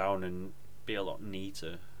trimmed down and be a lot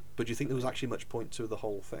neater. But do you think there was actually much point to the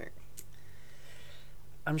whole thing?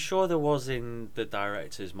 I'm sure there was in the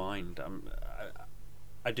director's mind.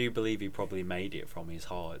 I do believe he probably made it from his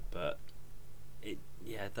heart, but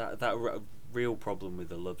that real problem with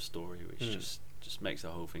the love story, which just makes the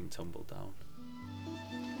whole thing tumble down.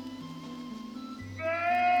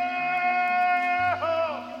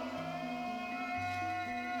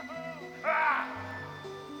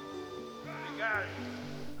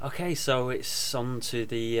 Okay, so it's on to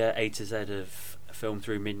the A to Z of Film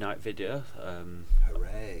Through Midnight Video.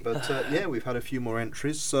 Hooray. But we've had a few more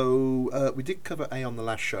entries. So we did cover A on the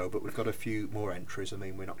last show, but we've got a few more entries. I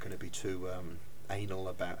mean, we're not going to be too anal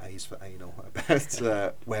about A's for anal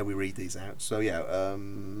about where we read these out. So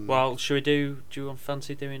well, should we do you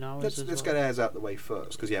fancy doing ours? Let's get ours out the way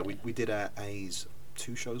first, because we did our A's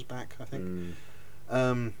 2 shows back, I think.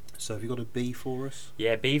 So have you got a B for us?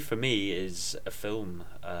 Yeah, B for me is a film.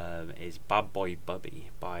 Is Bad Boy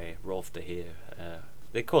Bubby by Rolf de Heer.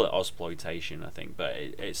 They call it Ozploitation, I think, but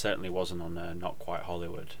it certainly wasn't on Not Quite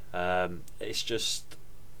Hollywood. It's just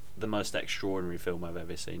the most extraordinary film I've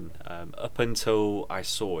ever seen. Up until I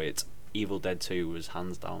saw it, Evil Dead 2 was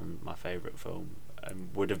hands down my favourite film,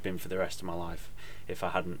 and would have been for the rest of my life if I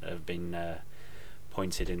hadn't have been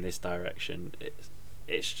pointed in this direction.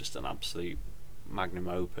 It's just an absolute magnum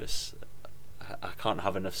opus. I can't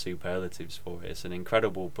have enough superlatives for it. It's an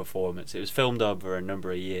incredible performance. It was filmed over a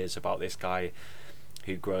number of years about this guy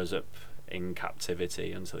who grows up in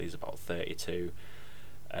captivity until he's about 32,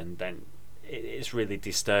 and then it's really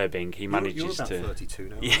disturbing. He manages you're about 32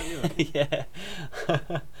 now, aren't you?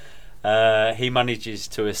 Yeah. He manages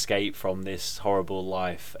to escape from this horrible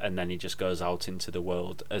life, and then he just goes out into the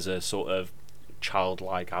world as a sort of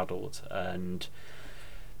childlike adult, and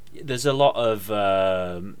there's a lot of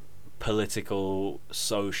political,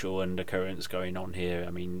 social undercurrents going on here. I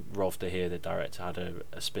mean, Rolf de Heer, the director, had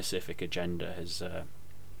a specific agenda as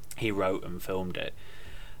he wrote and filmed it.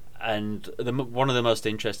 And one of the most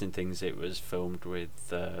interesting things, it was filmed with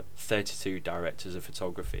 32 directors of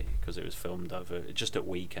photography, because it was filmed over just at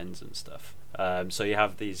weekends and stuff. So you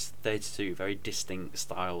have these 32 very distinct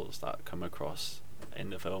styles that come across in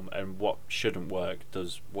the film, and what shouldn't work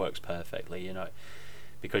works perfectly, you know,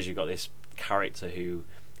 because you've got this character who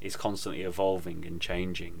is constantly evolving and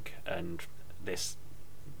changing, and this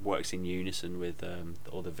works in unison with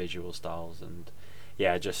all the visual styles. And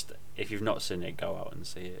yeah, just if you've not seen it, go out and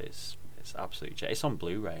see it. It's absolutely. It's on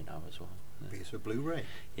Blu-ray now as well. It's for Blu-ray.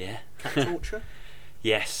 Yeah. Cat Torture.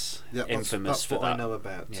 Yes. Yeah, infamous that's for what that. I know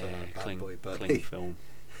about Bad Boy Bubby. film.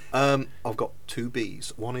 I've got 2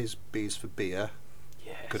 B's. One is B's for beer.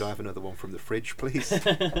 Yes. Could I have another one from the fridge, please?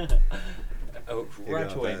 Oh,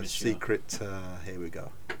 right away, Mr. Secret. Here we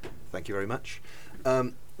go. Thank you very much.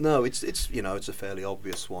 No, it's it's a fairly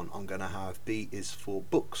obvious one. I'm going to have B is for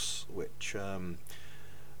books, which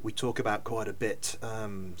we talk about quite a bit.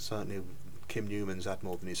 Certainly, Kim Newman's had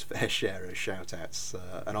more than his fair share of shout-outs,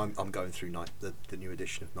 and I'm going through the new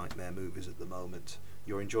edition of Nightmare Movies at the moment.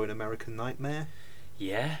 You're enjoying American Nightmare?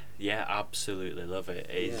 Yeah, absolutely love it.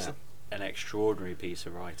 It's an extraordinary piece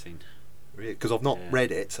of writing. Really? Because I've not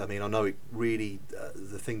read it. I mean, I know it really.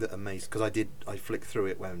 The thing that amazed, because I flicked through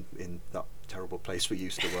it when in that terrible place we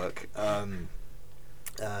used to work.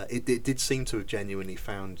 It did seem to have genuinely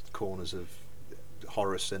found corners of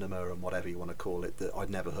horror cinema and whatever you want to call it that I'd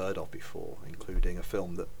never heard of before, including a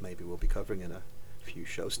film that maybe we'll be covering in a few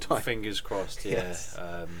shows' time. Fingers crossed. Yeah. Yes.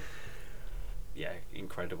 Yeah,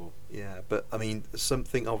 incredible. Yeah, but I mean,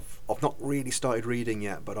 something I've not really started reading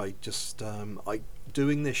yet, but I just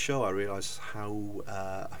doing this show, I realise how,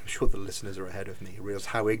 I'm sure the listeners are ahead of me, I realise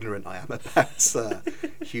how ignorant I am about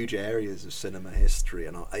huge areas of cinema history.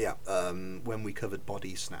 And when we covered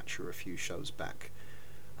Body Snatcher a few shows back,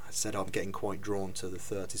 I said I'm getting quite drawn to the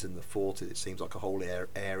 30s and the 40s. It seems like a whole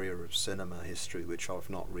area of cinema history which I've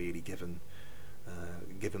not really given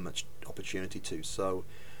much opportunity to. So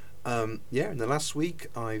in the last week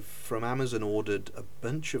I've from Amazon ordered a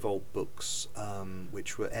bunch of old books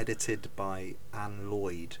which were edited by Anne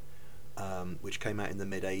Lloyd, which came out in the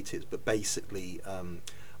mid-80s, but basically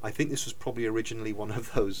I think this was probably originally one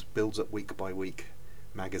of those builds up week by week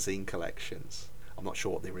magazine collections. I'm not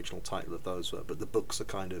sure what the original title of those were, but the books are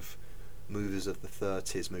kind of movies of the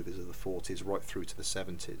 30s, movies of the 40s, right through to the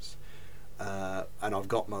 70s. And I've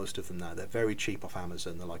got most of them now. They're very cheap off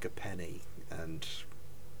Amazon. They're like a penny and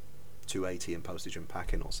 $2.80 in postage and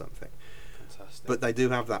packing or something. Fantastic. But they do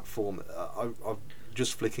have that form. I'm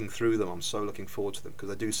just flicking through them. I'm so looking forward to them because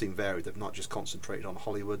they do seem varied. They've not just concentrated on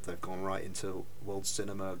Hollywood. They've gone right into world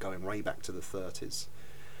cinema, going way back to the 30s.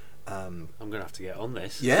 I'm going to have to get on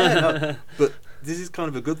this. Yeah, no, but this is kind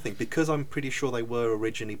of a good thing because I'm pretty sure they were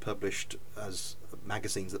originally published as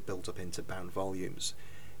magazines that built up into bound volumes.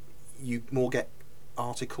 You more get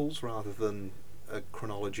articles rather than a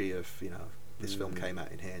chronology of, this film came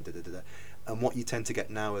out in here, and what you tend to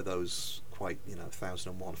get now are those quite,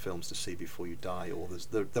 1001 films to see before you die, or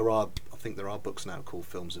I think there are books now called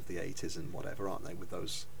Films of the 80s and whatever, aren't they, with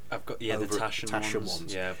those I've got the Taschen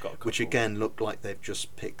ones. Yeah, I've got a couple. Which again look like they've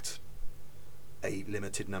just picked a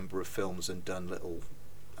limited number of films and done little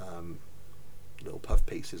puff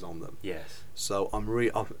pieces on them. Yes. So I'm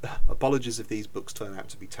apologies if these books turn out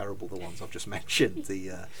to be terrible. The ones I've just mentioned,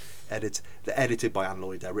 they're edited by Anne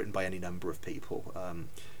Lloyd. They're written by any number of people.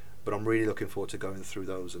 But I'm really looking forward to going through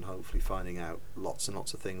those and hopefully finding out lots and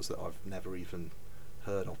lots of things that I've never even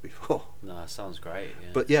heard of before. No, that sounds great. Yeah.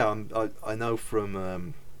 But yeah, I know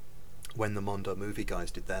from when the Mondo movie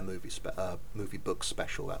guys did their movie book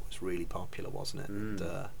special, that was really popular, wasn't it?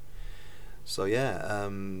 And, so yeah,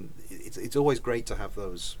 it's always great to have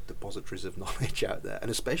those depositories of knowledge out there,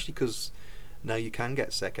 and especially because now you can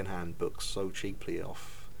get second-hand books so cheaply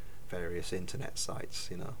off various internet sites,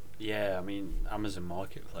 Yeah, I mean, Amazon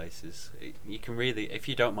Marketplaces, you can really, if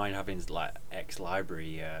you don't mind having like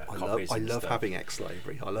ex-library copies. I love having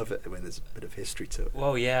ex-library. I love it when there's a bit of history to it.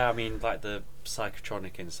 Well, yeah, I mean, like the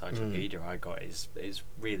Psychotronic encyclopedia I got is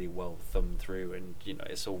really well thumbed through, and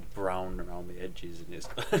it's all brown around the edges, and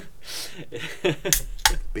it's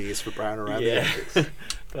B is for brown around the edges.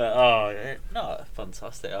 But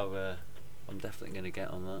fantastic. I'm definitely going to get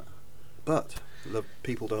on that. But the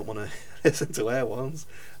people don't want to listen to our ones.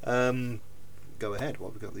 Go ahead.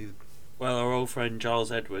 What have we got? Well, our old friend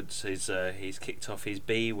Giles Edwards he's kicked off his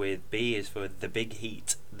B with B is for The Big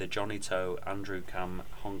Heat, the Johnny To, Andrew Cam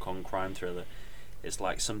Hong Kong crime thriller. It's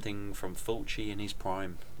like something from Fulci in his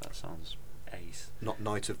prime. That sounds ace. Not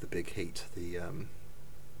Night of the Big Heat, the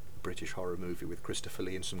British horror movie with Christopher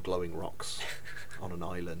Lee and some glowing rocks on an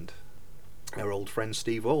island. Our old friend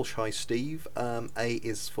Steve Walsh. Hi, Steve. A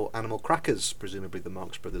is for Animal Crackers, presumably the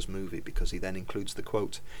Marx Brothers movie, because he then includes the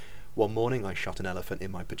quote, "One morning I shot an elephant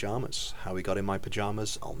in my pyjamas. How he got in my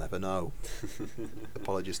pyjamas, I'll never know."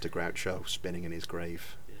 Apologies to Groucho, spinning in his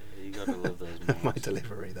grave. Yeah, you gotta love those Marx. My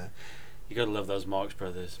delivery there. You gotta love those Marx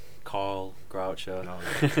Brothers. Carl,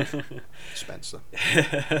 Groucho. Spencer.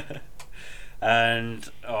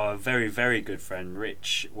 And our very, very good friend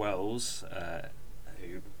Rich Wells,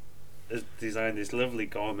 who has designed this lovely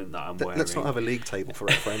garment that I'm wearing. Let's not have a league table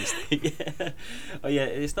for our friends. Yeah. Oh yeah,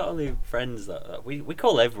 it's not only friends that we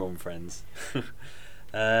call everyone friends.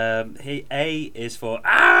 A is for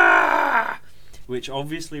which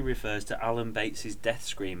obviously refers to Alan Bates's death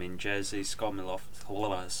scream in Jerzy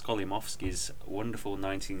Skolimowski's wonderful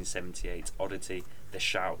 1978 oddity, The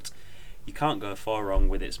Shout. You can't go far wrong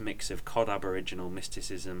with its mix of cod aboriginal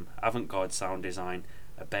mysticism, avant-garde sound design,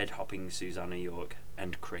 a bed-hopping Susanna York,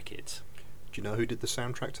 and cricket. Do you know who did the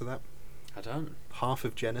soundtrack to that? I don't. Half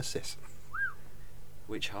of Genesis.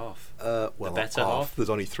 Which half? Well, the better half? There's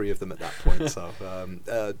only 3 of them at that point. So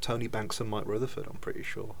Tony Banks and Mike Rutherford, I'm pretty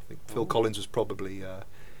sure. I think Phil Collins was probably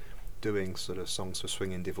doing sort of songs for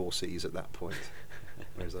swinging divorcees at that point.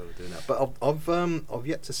 Whereas they were doing that. But I've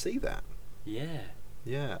yet to see that. Yeah.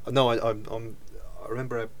 Yeah. No, I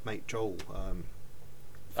remember our mate Joel.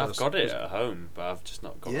 I've got it at home, but I've just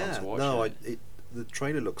not got around to watch it. The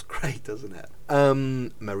trailer looks great, doesn't it?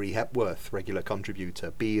 Marie Hepworth, regular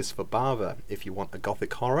contributor. B is for Bava. If you want a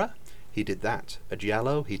gothic horror, he did that. A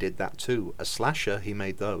giallo, he did that too. A slasher, he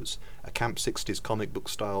made those. A camp 60s comic book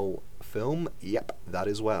style film, yep, that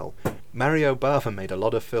as well. Mario Bava made a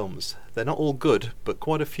lot of films. They're not all good, but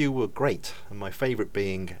quite a few were great, and my favourite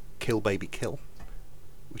being Kill Baby Kill,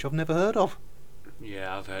 which I've never heard of.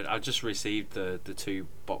 Yeah, I've heard. I just received the 2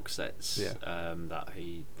 box sets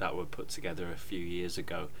that were put together a few years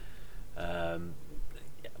ago.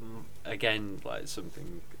 Again, like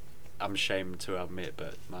something I'm ashamed to admit,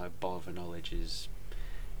 but my Bava knowledge is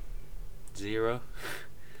 0.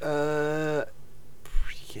 Yeah,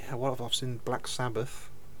 what have I seen? Black Sabbath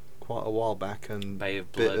quite a while back, and Bay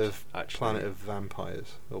of Blood, bit of actually. Planet of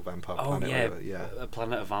Vampires, or Vampire Oh Planet. yeah, whatever, yeah.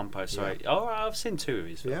 Planet of Vampires. Sorry. Yeah. Oh, I've seen 2 of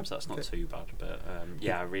his films. Yeah, That's not okay. too bad, but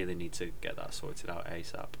yeah, I really need to get that sorted out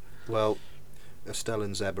ASAP. Well, Estelle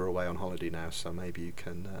and Zeb are away on holiday now, so maybe you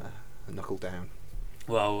can knuckle down.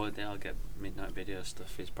 Well, I'll get Midnight Video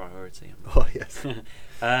stuff is priority. Oh yes.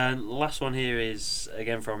 Last one here is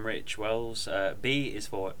again from Rich Wells. B is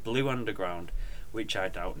for Blue Underground, which I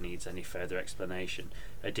doubt needs any further explanation.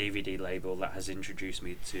 A DVD label that has introduced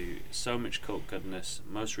me to so much cult goodness.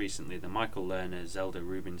 Most recently, the Michael Lerner, Zelda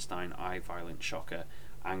Rubinstein, I Violent Shocker,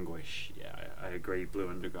 Anguish. Yeah, I agree. Blue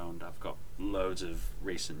Underground. I've got loads of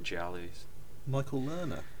recent giallos. Michael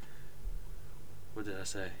Lerner. What did I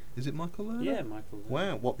say? Is it Michael Lerner? Yeah, Michael Lerner.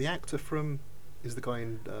 Wow, what, the actor from... is the guy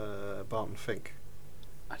in Barton Fink?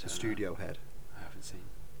 I don't The know. studio head. I haven't seen.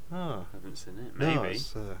 Ah. I haven't seen it. No, Maybe.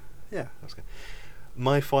 it's, yeah, that's good.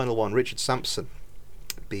 My final one, Richard Sampson.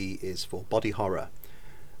 B is for body horror.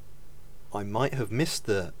 I might have missed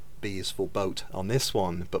the B is for boat on this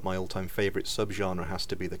one, but my all-time favourite subgenre has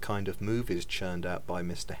to be the kind of movies churned out by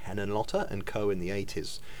Mr. Henenlotter and co. in the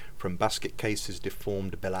 80s. From Basket Case's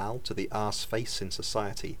deformed Bilal to the arse face in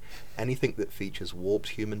Society, anything that features warped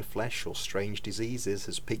human flesh or strange diseases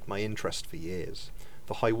has piqued my interest for years.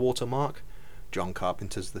 The high water mark? John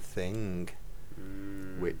Carpenter's The Thing,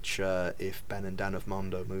 which, if Ben and Dan of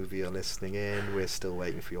Mondo Movie are listening in, we're still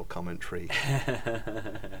waiting for your commentary.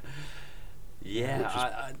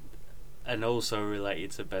 Yeah, and also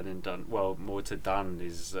related to Ben and Dan, well, more to Dan,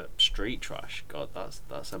 is Street Trash. God,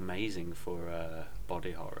 that's amazing for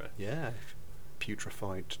body horror. Yeah,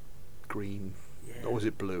 putrefied green. Yeah. Or was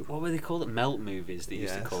it blue? What were they called? Melt movies, they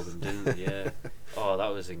used to Yes. call them, didn't they? Yeah. Oh,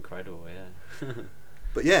 that was incredible, yeah.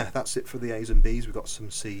 But yeah, that's it for the A's and B's. We've got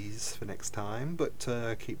some C's for next time, but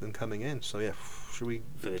keep them coming in. So yeah, should we...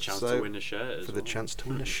 For the chance so, to win a shirt as For well. the chance to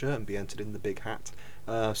win a shirt and be entered in the big hat.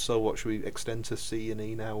 So what, should we extend to C and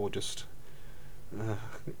E now, or just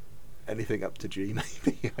anything up to G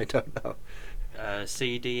maybe? I don't know.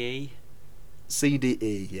 CDE. C, D,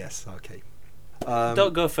 E, yes, okay.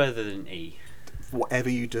 Don't go further than E. Whatever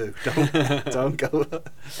you do, don't go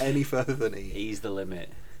any further than E. E's the limit.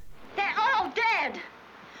 They're all dead!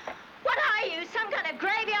 What are you, some kind of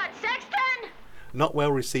graveyard sexton? Not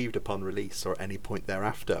well received upon release or any point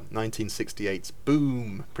thereafter, 1968's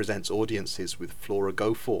Boom presents audiences with Flora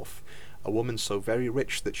Goforth, a woman so very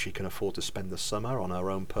rich that she can afford to spend the summer on her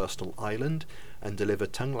own personal island and deliver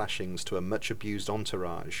tongue lashings to a much abused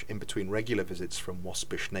entourage in between regular visits from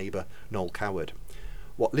waspish neighbour Noel Coward.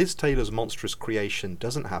 What Liz Taylor's monstrous creation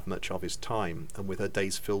doesn't have much of is time, and with her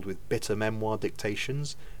days filled with bitter memoir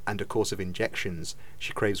dictations and a course of injections,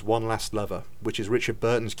 she craves one last lover, which is Richard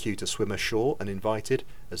Burton's cue to swim ashore uninvited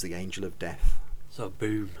as the Angel of Death. So,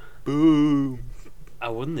 boom. Boom! I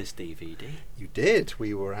won this DVD. You did.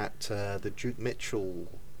 We were at the Duke Mitchell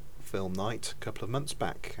film night a couple of months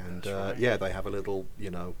back, and That's right. yeah, they have a little,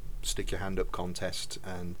 stick your hand up contest,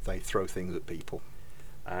 and they throw things at people.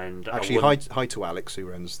 And Actually, I won. hi to Alex, who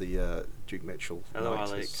runs the Duke Mitchell. Hello, night.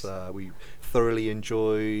 Alex. We thoroughly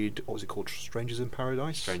enjoyed, what was it called, Strangers in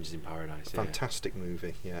Paradise? Strangers in Paradise. Yeah. Fantastic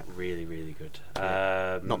movie, yeah. Really, really good.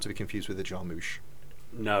 Yeah. Not to be confused with the Jarmusch.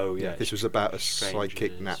 No, yeah. This was about a Strangers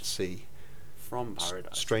psychic Nazi. From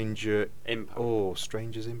Paradise. Stranger... In Paradise. Oh,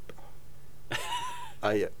 Strangers in...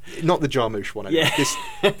 yeah. Not the Jarmusch one. Yeah.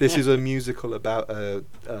 This is a musical about a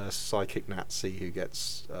psychic Nazi who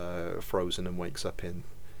gets frozen and wakes up in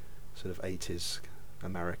sort of 80s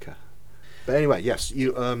America. But anyway, yes,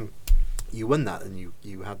 you won that, and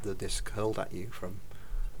you had the disc hurled at you from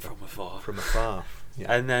afar. From afar.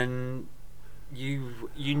 Yeah. And then you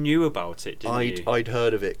knew about it, didn't you? I'd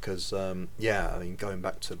heard of it because, going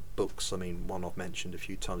back to books, one I've mentioned a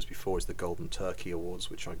few times before is the Golden Turkey Awards,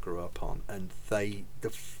 which I grew up on, and I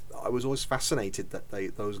was always fascinated that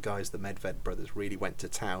those guys, the Medved brothers, really went to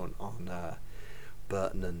town on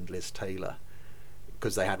Burton and Liz Taylor,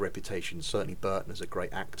 because they had reputations. Certainly Burton as a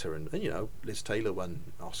great actor, and Liz Taylor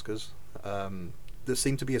won Oscars. There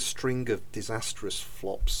seemed to be a string of disastrous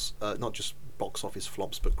flops, not just box office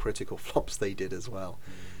flops, but critical flops they did as well.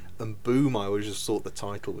 And Boom, I always just thought the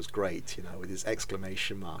title was great, with his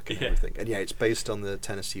exclamation mark and everything. And it's based on the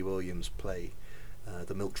Tennessee Williams play,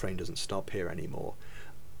 The Milk Train Doesn't Stop Here Anymore.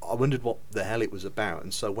 I wondered what the hell it was about,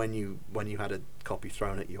 and so when you had a copy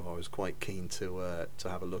thrown at you, I was quite keen to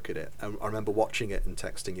have a look at it. I remember watching it and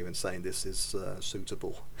texting you and saying, this is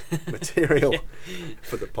suitable material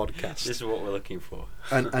for the podcast. This is what we're looking for.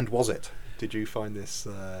 And was it? Did you find this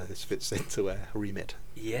fits into a remit?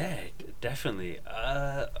 Yeah, definitely.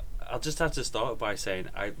 I'll just have to start by saying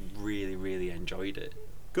I really, really enjoyed it.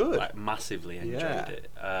 Good. Like, massively enjoyed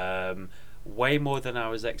it. Way more than I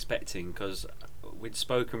was expecting, because we'd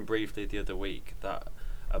spoken briefly the other week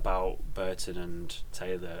about Burton and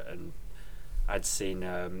Taylor, and I'd seen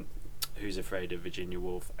Who's Afraid of Virginia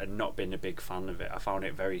Woolf and not been a big fan of it. I found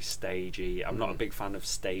it very stagey. I'm not a big fan of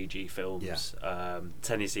stagey films.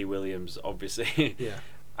 Tennessee Williams, obviously.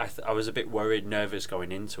 I was a bit worried, nervous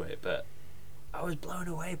going into it, but I was blown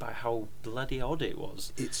away by how bloody odd it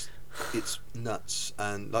was. It's nuts,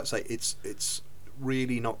 and like I say, it's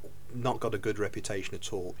really not got a good reputation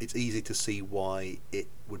at all. It's easy to see why it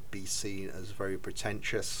would be seen as very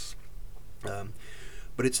pretentious,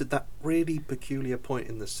 but it's at that really peculiar point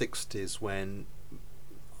in the 60s when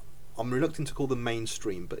I'm reluctant to call them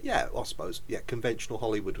mainstream, but I suppose conventional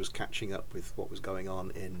Hollywood was catching up with what was going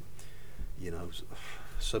on in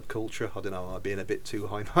subculture. I don't know, I'm being a bit too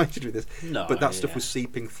high-minded with this, but that stuff was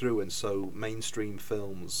seeping through, and so mainstream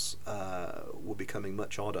films were becoming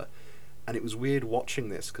much odder. And it was weird watching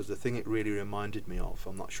this, because the thing it really reminded me of,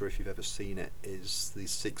 I'm not sure if you've ever seen it, is the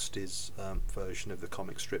 60s version of the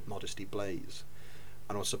comic strip Modesty Blaise.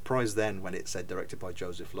 And I was surprised then when it said directed by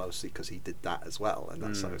Joseph Losey, because he did that as well, and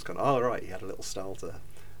that's how it's gone. Oh right, he had a little style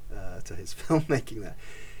to his filmmaking there.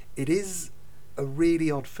 It is a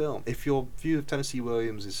really odd film. If your view of Tennessee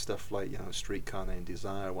Williams is stuff like Streetcar Named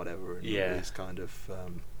Desire or whatever, and these kind of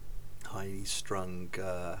highly strung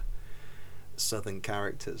Southern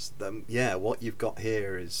characters, then what you've got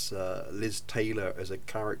here is Liz Taylor as a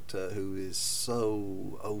character who is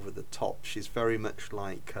so over the top. She's very much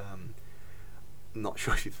like not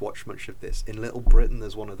sure if you've watched much of this. In Little Britain,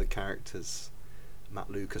 there's one of the characters Matt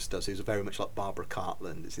Lucas does, who's very much like Barbara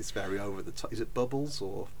Cartland. Is this very over the top? Is it Bubbles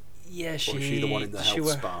or is she the one in the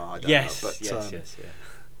health spa? I don't know. But yes.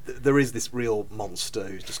 There is this real monster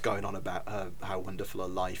who's just going on about how wonderful her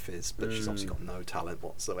life is, but she's obviously got no talent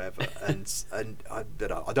whatsoever. and I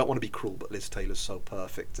don't want to be cruel, but Liz Taylor's so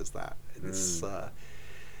perfect as that. It's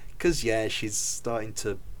because she's starting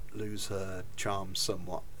to lose her charm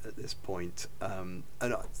somewhat at this point, and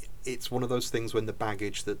it's one of those things when the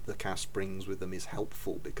baggage that the cast brings with them is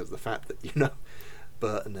helpful, because the fact that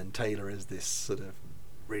Burton and Taylor is this sort of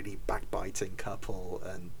really backbiting couple,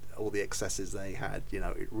 and all the excesses they had,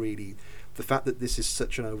 it really, the fact that this is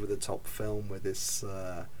such an over-the-top film with this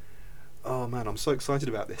oh man, I'm so excited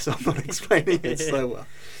about this. I'm not explaining it so well,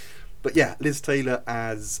 but Liz Taylor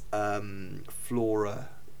as Flora,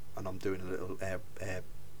 and I'm doing a little air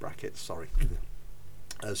bracket, sorry,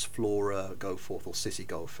 as Flora Goforth, or Sissy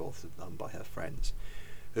Goforth, known by her friends,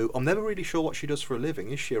 who I'm never really sure what she does for a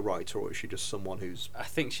living. Is she a writer, or is she just someone who's... I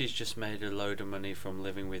think she's just made a load of money from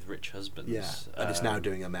living with rich husbands. And is now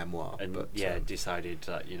doing a memoir. And decided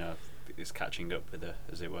that, it's catching up with her,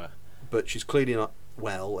 as it were. But she's clearly not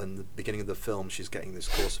well, and the beginning of the film she's getting this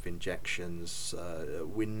course of injections.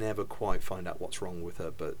 We never quite find out what's wrong with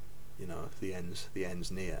her, but, the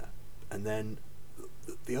end's near. And then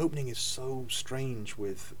the opening is so strange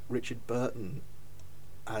with Richard Burton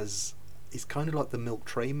as... He's kind of like the Milk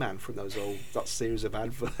Tray Man from that series of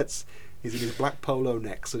adverts. He's in his black polo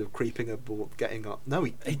neck, sort of creeping aboard, getting up. No,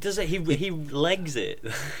 he does it. He legs it.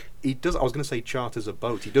 He does. I was going to say charters a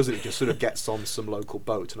boat. He doesn't. He just sort of gets on some local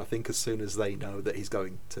boat, and I think as soon as they know that he's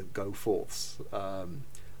going to Goforth's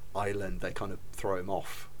island, they kind of throw him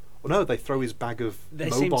off. Well, no, they throw his bag of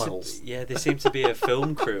mobiles. There seems to be a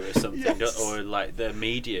film crew or something, Yes. or like the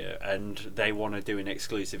media, and they want to do an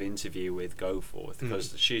exclusive interview with Goforth,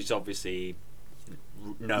 because she's obviously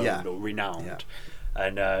known or renowned. Yeah.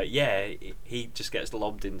 And he just gets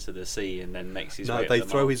lobbed into the sea and then makes his way up they the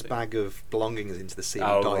throw his mountain. bag of belongings into the sea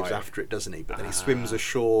and dives after it, doesn't he? But then he swims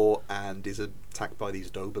ashore and is attacked by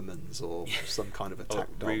these Dobermans or some kind of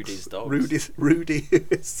attack dogs. Rudy's dogs. Rudy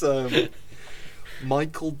is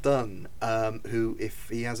Michael Dunn, who, if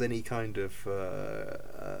he has any kind of,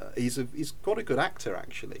 he's quite a good actor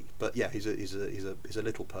actually. But he's a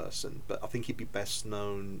little person. But I think he'd be best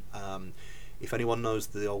known. If anyone knows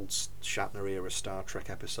the old Shatner era Star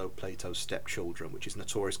Trek episode Plato's Stepchildren, which is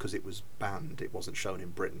notorious because it was banned, it wasn't shown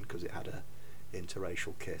in Britain because it had a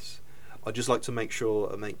interracial kiss. I'd just like to make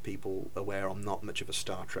people aware I'm not much of a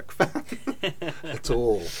Star Trek fan at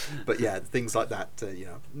all. But yeah, things like that,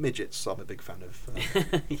 midgets, I'm a big fan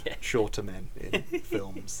of shorter men in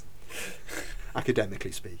films,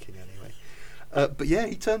 academically speaking anyway. But yeah,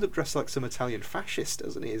 he turned up dressed like some Italian fascist,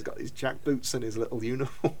 doesn't he? He's got his jack boots and his little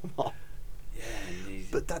uniform on. Yeah,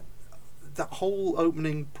 but that whole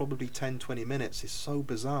opening probably 10-20 minutes is so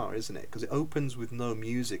bizarre, isn't it? Because it opens with no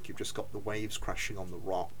music. You've just got the waves crashing on the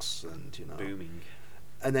rocks and booming,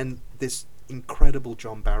 and then this incredible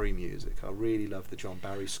John Barry music. I really love the John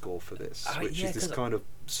Barry score for this, which is this kind of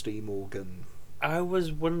steam organ. I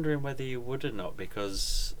was wondering whether you would or not,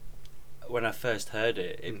 because when I first heard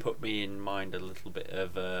it, it put me in mind a little bit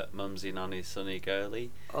of Mumsy Nanny Sunny Girly.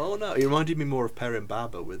 Oh no, it reminded me more of Perrin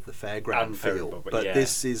Baba with the fairground feel. But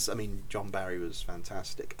this is, John Barry was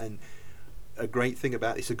fantastic, and a great thing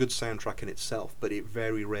about it's a good soundtrack in itself, but it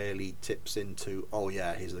very rarely tips into, oh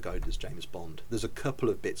yeah, here's the guy who does James Bond. There's a couple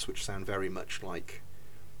of bits which sound very much like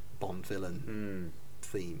Bond villain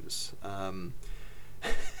themes, and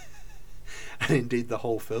indeed the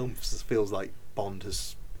whole film feels like Bond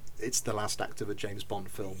has. It's the last act of a James Bond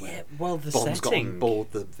film. Yeah, well, the Bond's setting. got on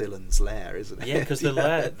board the villain's lair, isn't it? Yeah, because the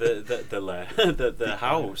lair, the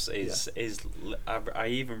house is. I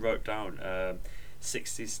even wrote down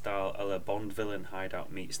 60s style a la Bond villain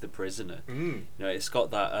hideout meets the prisoner. It's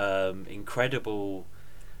got that incredible.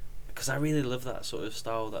 Because I really love that sort of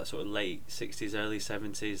style, that sort of late 60s, early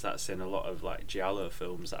 70s. That's in a lot of like giallo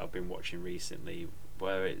films that I've been watching recently,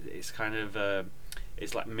 where it's kind of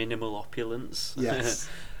it's like minimal opulence. Yes.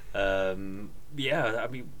 What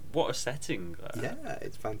a setting! Yeah,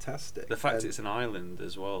 it's fantastic. The fact it's an island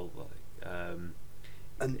as well,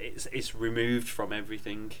 and it's removed from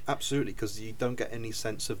everything. Absolutely, because you don't get any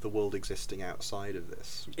sense of the world existing outside of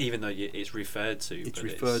this, even though it's referred to.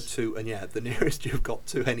 And the nearest you've got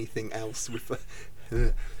to anything else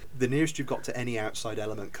the nearest you've got to any outside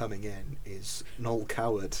element coming in is Noel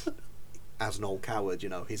Coward. As Noel Coward,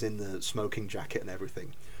 he's in the smoking jacket and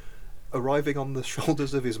everything, arriving on the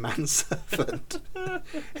shoulders of his manservant.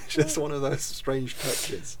 It's just one of those strange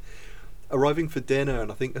touches. Arriving for dinner,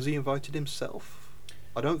 and I think, has he invited himself?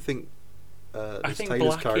 I don't think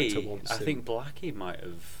Taylor's character wants him. I think Blackie might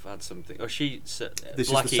have had something. Or she.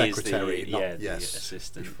 This Blackie is the secretary, the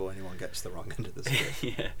assistant. Before anyone gets the wrong end of the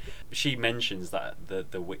stick. Yeah, she mentions that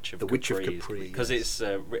the Witch of the Capri, Witch of Capri, because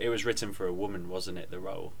it was written for a woman, wasn't it? The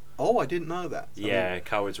role. Oh, I didn't know that.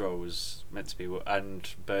 Coward's role was meant to be,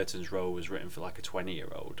 and Burton's role was written for like a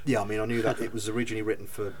 20-year-old. Yeah, I knew that it was originally written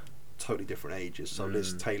for totally different ages. So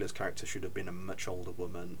Liz Taylor's character should have been a much older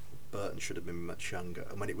woman. Burton should have been much younger.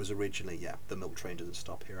 And when it was originally, the milk train doesn't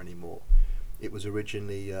stop here anymore. It was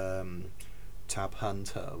originally Tab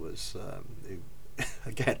Hunter was, who,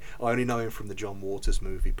 again, I only know him from the John Waters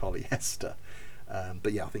movie Polyester.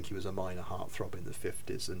 But I think he was a minor heartthrob in the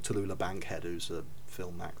 50s. And Tallulah Bankhead, who's a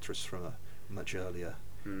film actress from a much earlier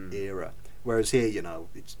era. Whereas here,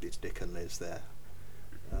 it's Dick and Liz. They're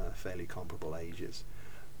fairly comparable ages.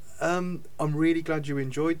 I'm really glad you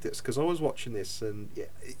enjoyed this, because I was watching this and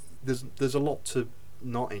there's a lot to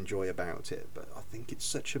not enjoy about it, but I think it's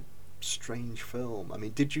such a strange film.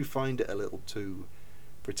 Did you find it a little too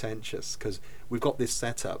pretentious? Because we've got this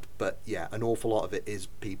setup, but an awful lot of it is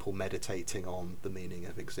people meditating on the meaning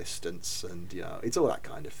of existence, and it's all that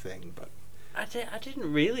kind of thing. But I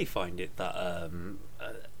didn't really find it that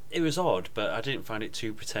it was odd, but I didn't find it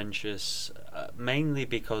too pretentious, mainly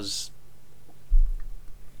because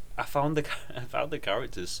I found the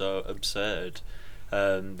characters so absurd.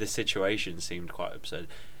 The situation seemed quite absurd.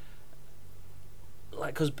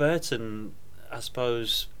 Because Burton, I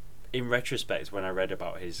suppose, in retrospect, when I read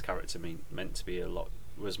about his character, meant to be a lot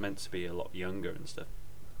younger and stuff.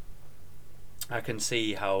 I can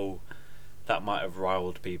see how that might have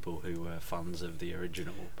riled people who were fans of the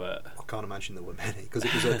original, but I can't imagine there were many, because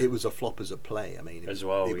it was a flop as a play. It was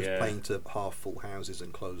playing to half full houses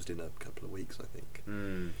and closed in a couple of weeks, I think.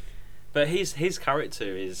 But his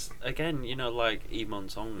character is, again, like Yves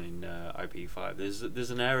Montand in IP5.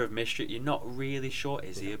 There's an air of mystery. You're not really sure.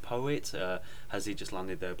 Is he a poet? Has he just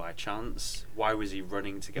landed there by chance? Why was he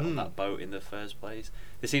running to get on that boat in the first place?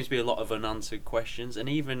 There seems to be a lot of unanswered questions, and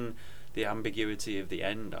even the ambiguity of the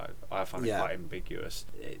end, I find it quite ambiguous.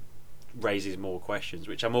 It raises more questions,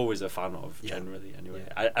 which I'm always a fan of, generally, anyway.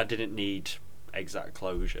 I didn't need exact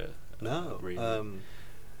closure. No. Really.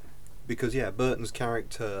 Because Burton's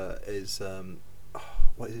character is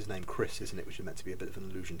what is his name? Chris, isn't it? Which is meant to be a bit of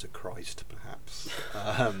an allusion to Christ, perhaps,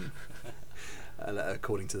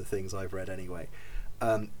 according to the things I've read anyway.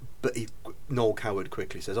 But Noel Coward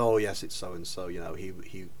quickly says, "Oh yes, it's so and so." You know,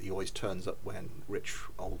 he always turns up when rich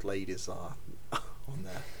old ladies are on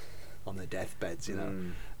their deathbeds. You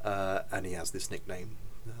know, and he has this nickname,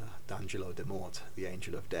 D'Angelo de Mort, the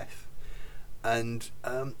Angel of Death, and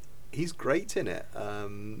he's great in it.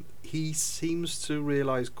 He seems to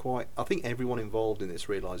realise I think everyone involved in this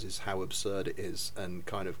realises how absurd it is, and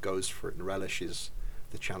kind of goes for it and relishes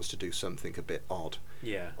the chance to do something a bit odd.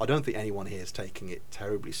 Yeah. I don't think anyone here is taking it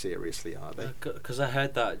terribly seriously, are they? Because I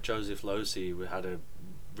heard that Joseph Losey had a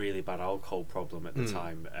really bad alcohol problem at the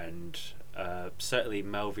time, and certainly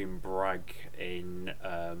Melvyn Bragg in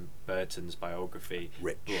Burton's biography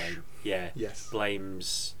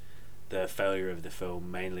blames the failure of the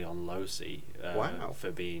film mainly on Losey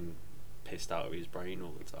for being pissed out of his brain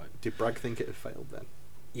all the time. Did Bragg think it had failed then?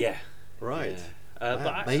 Yeah. Right. Yeah.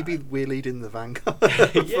 But maybe we're leading the vanguard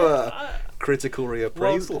of critical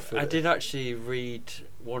reappraisal for I this. did actually read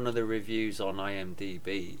one of the reviews on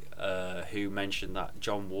IMDb who mentioned that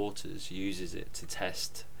John Waters uses it to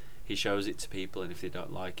test. He shows it to people, and if they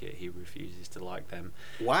don't like it, he refuses to like them.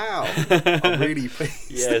 Wow. I'm really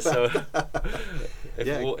pleased. Yeah, so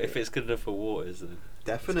if it's good enough for Waters, then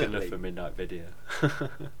definitely it's good enough for Midnight Video.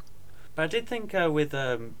 But I did think with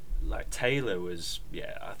Taylor was,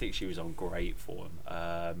 I think she was on great form.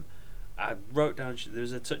 I wrote down there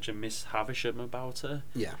was a touch of Miss Havisham about her.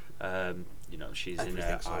 Yeah. You know, she's in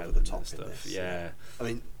her over the top and stuff. in this, yeah. I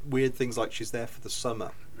mean, weird things like she's there for the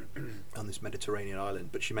summer on this Mediterranean island,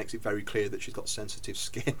 but she makes it very clear that she's got sensitive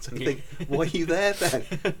skin. So you think, why are you there then?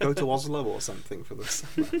 Go to Oslo or something for the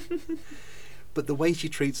summer. But the way she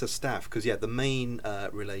treats her staff, because the main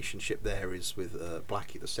relationship there is with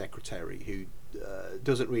Blackie, the secretary, who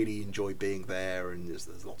doesn't really enjoy being there, and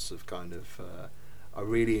there's lots of kind of. I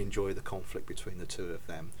really enjoy the conflict between the two of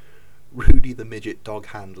them. Rudy, the midget dog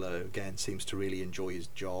handler, again seems to really enjoy his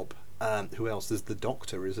job. Who else? There's the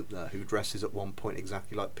doctor, isn't there, who dresses at one point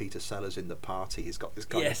exactly like Peter Sellers in The Party. He's got this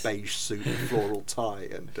kind of beige suit and floral tie,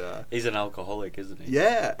 and he's an alcoholic, isn't he?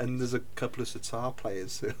 Yeah, and there's a couple of sitar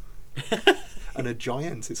players who. And a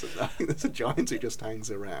giant. I think there's a giant who just hangs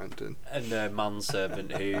around, and a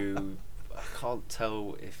manservant who I can't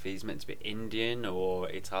tell if he's meant to be Indian or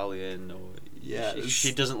Italian, or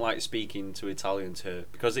she doesn't like speaking to Italian to her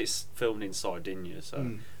because it's filmed in Sardinia,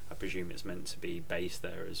 so I presume it's meant to be based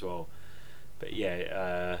there as well. But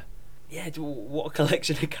what a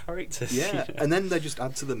collection of characters. Yeah, you know? And then they just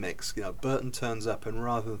add to the mix. You know, Burton turns up, and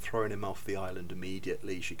rather than throwing him off the island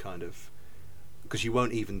immediately, she kind of. Because you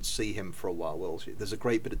won't even see him for a while, will she? There's a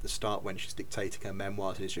great bit at the start when she's dictating her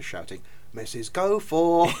memoirs and he's just shouting, "Mrs.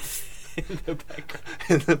 Goforth!" in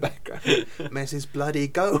the background. Mrs. Bloody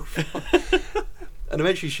Goforth! And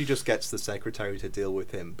eventually she just gets the secretary to deal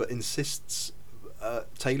with him, but insists...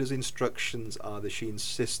 Taylor's instructions are that she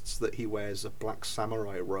insists that he wears a black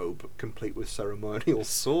samurai robe complete with ceremonial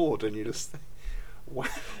sword, and you just think,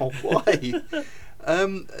 wow, why?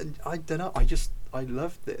 I don't know, I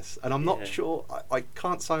love this, and I'm not sure. I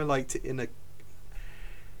can't say I liked it in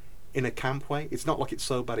a camp way. It's not like it's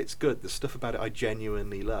so bad it's good. The stuff about it I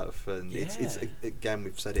genuinely love, and it's again,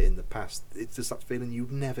 we've said it in the past. It's just that feeling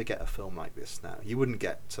you'd never get a film like this now. You wouldn't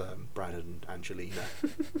get Brad and Angelina.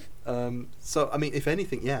 So I mean, if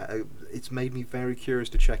anything, it's made me very curious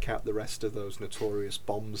to check out the rest of those notorious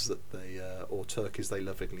bombs that they or turkeys they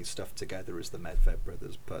lovingly stuffed together as the Medved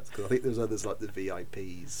brothers. But cause I think there's others like the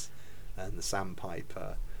VIPs. And the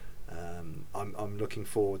Sandpiper. I'm looking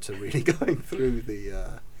forward to really going through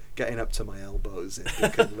the getting up to my elbows in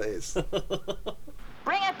Dick and Liz.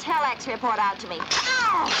 Bring a telex report out to me.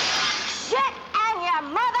 Ow! Shit and your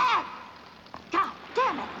mother! God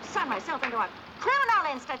damn it! I've signed myself into a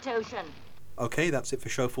criminal institution. Okay, that's it for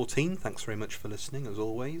show 14. Thanks very much for listening, as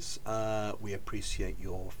always. We appreciate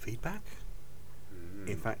your feedback.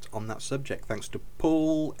 In fact, on that subject, thanks to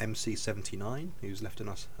Paul MC79, who's left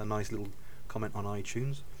us a nice little comment on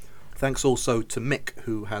iTunes. Thanks also to Mick,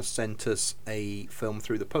 who has sent us a film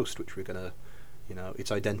through the post, which we're going to,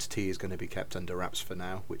 its identity is going to be kept under wraps for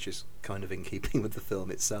now, which is kind of in keeping with the film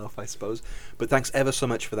itself, I suppose. But thanks ever so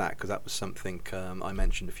much for that, because that was something I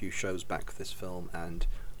mentioned a few shows back, this film, and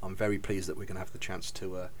I'm very pleased that we're going to have the chance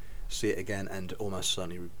to see it again and almost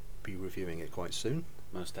certainly be reviewing it quite soon.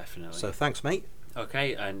 Most definitely. So thanks, mate.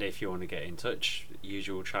 Okay, and if you want to get in touch,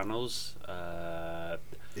 usual channels.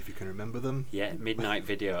 If you can remember them. Yeah,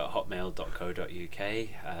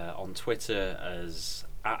 midnightvideo@hotmail.co.uk. On Twitter as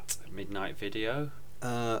 @midnightvideo.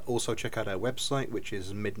 Also check out our website, which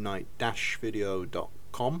is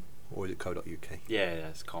midnight-video.com, or is it co.uk? Yeah,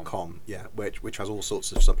 it's com. Yeah, which has all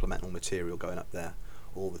sorts of supplemental material going up there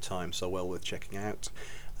all the time, so well worth checking out.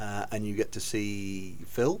 and you get to see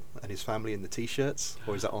Phil and his family in the t-shirts.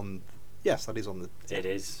 Or is that on? Yes, that is on the. It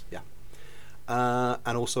is. Yeah.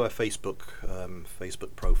 And also a Facebook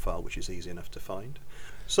profile, which is easy enough to find.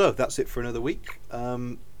 So that's it for another week.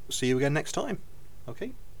 See you again next time.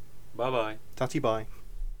 Okay. Bye-bye. Tatty bye.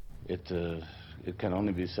 It can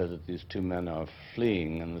only be said that these two men are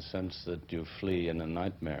fleeing in the sense that you flee in a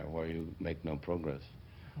nightmare where you make no progress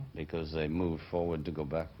because they move forward to go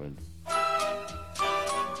backward.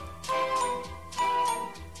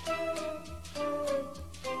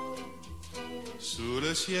 Sous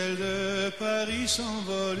le ciel de Paris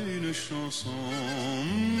s'envole une chanson.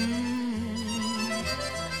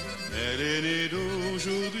 Elle est née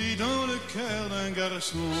d'aujourd'hui dans le cœur d'un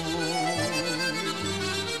garçon.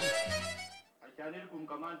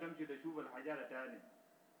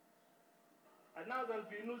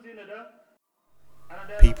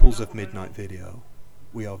 Peoples of Midnight Video,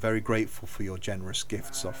 we are very grateful for your generous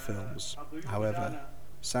gifts of films. However,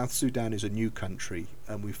 South Sudan is a new country,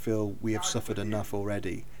 and we feel we have suffered enough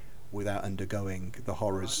already without undergoing the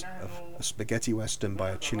horrors of a spaghetti western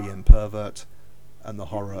by a Chilean pervert and the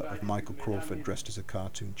horror of Michael Crawford dressed as a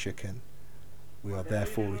cartoon chicken. We are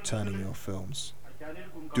therefore returning your films.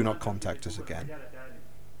 Do not contact us again.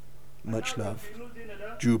 Much love.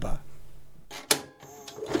 Juba.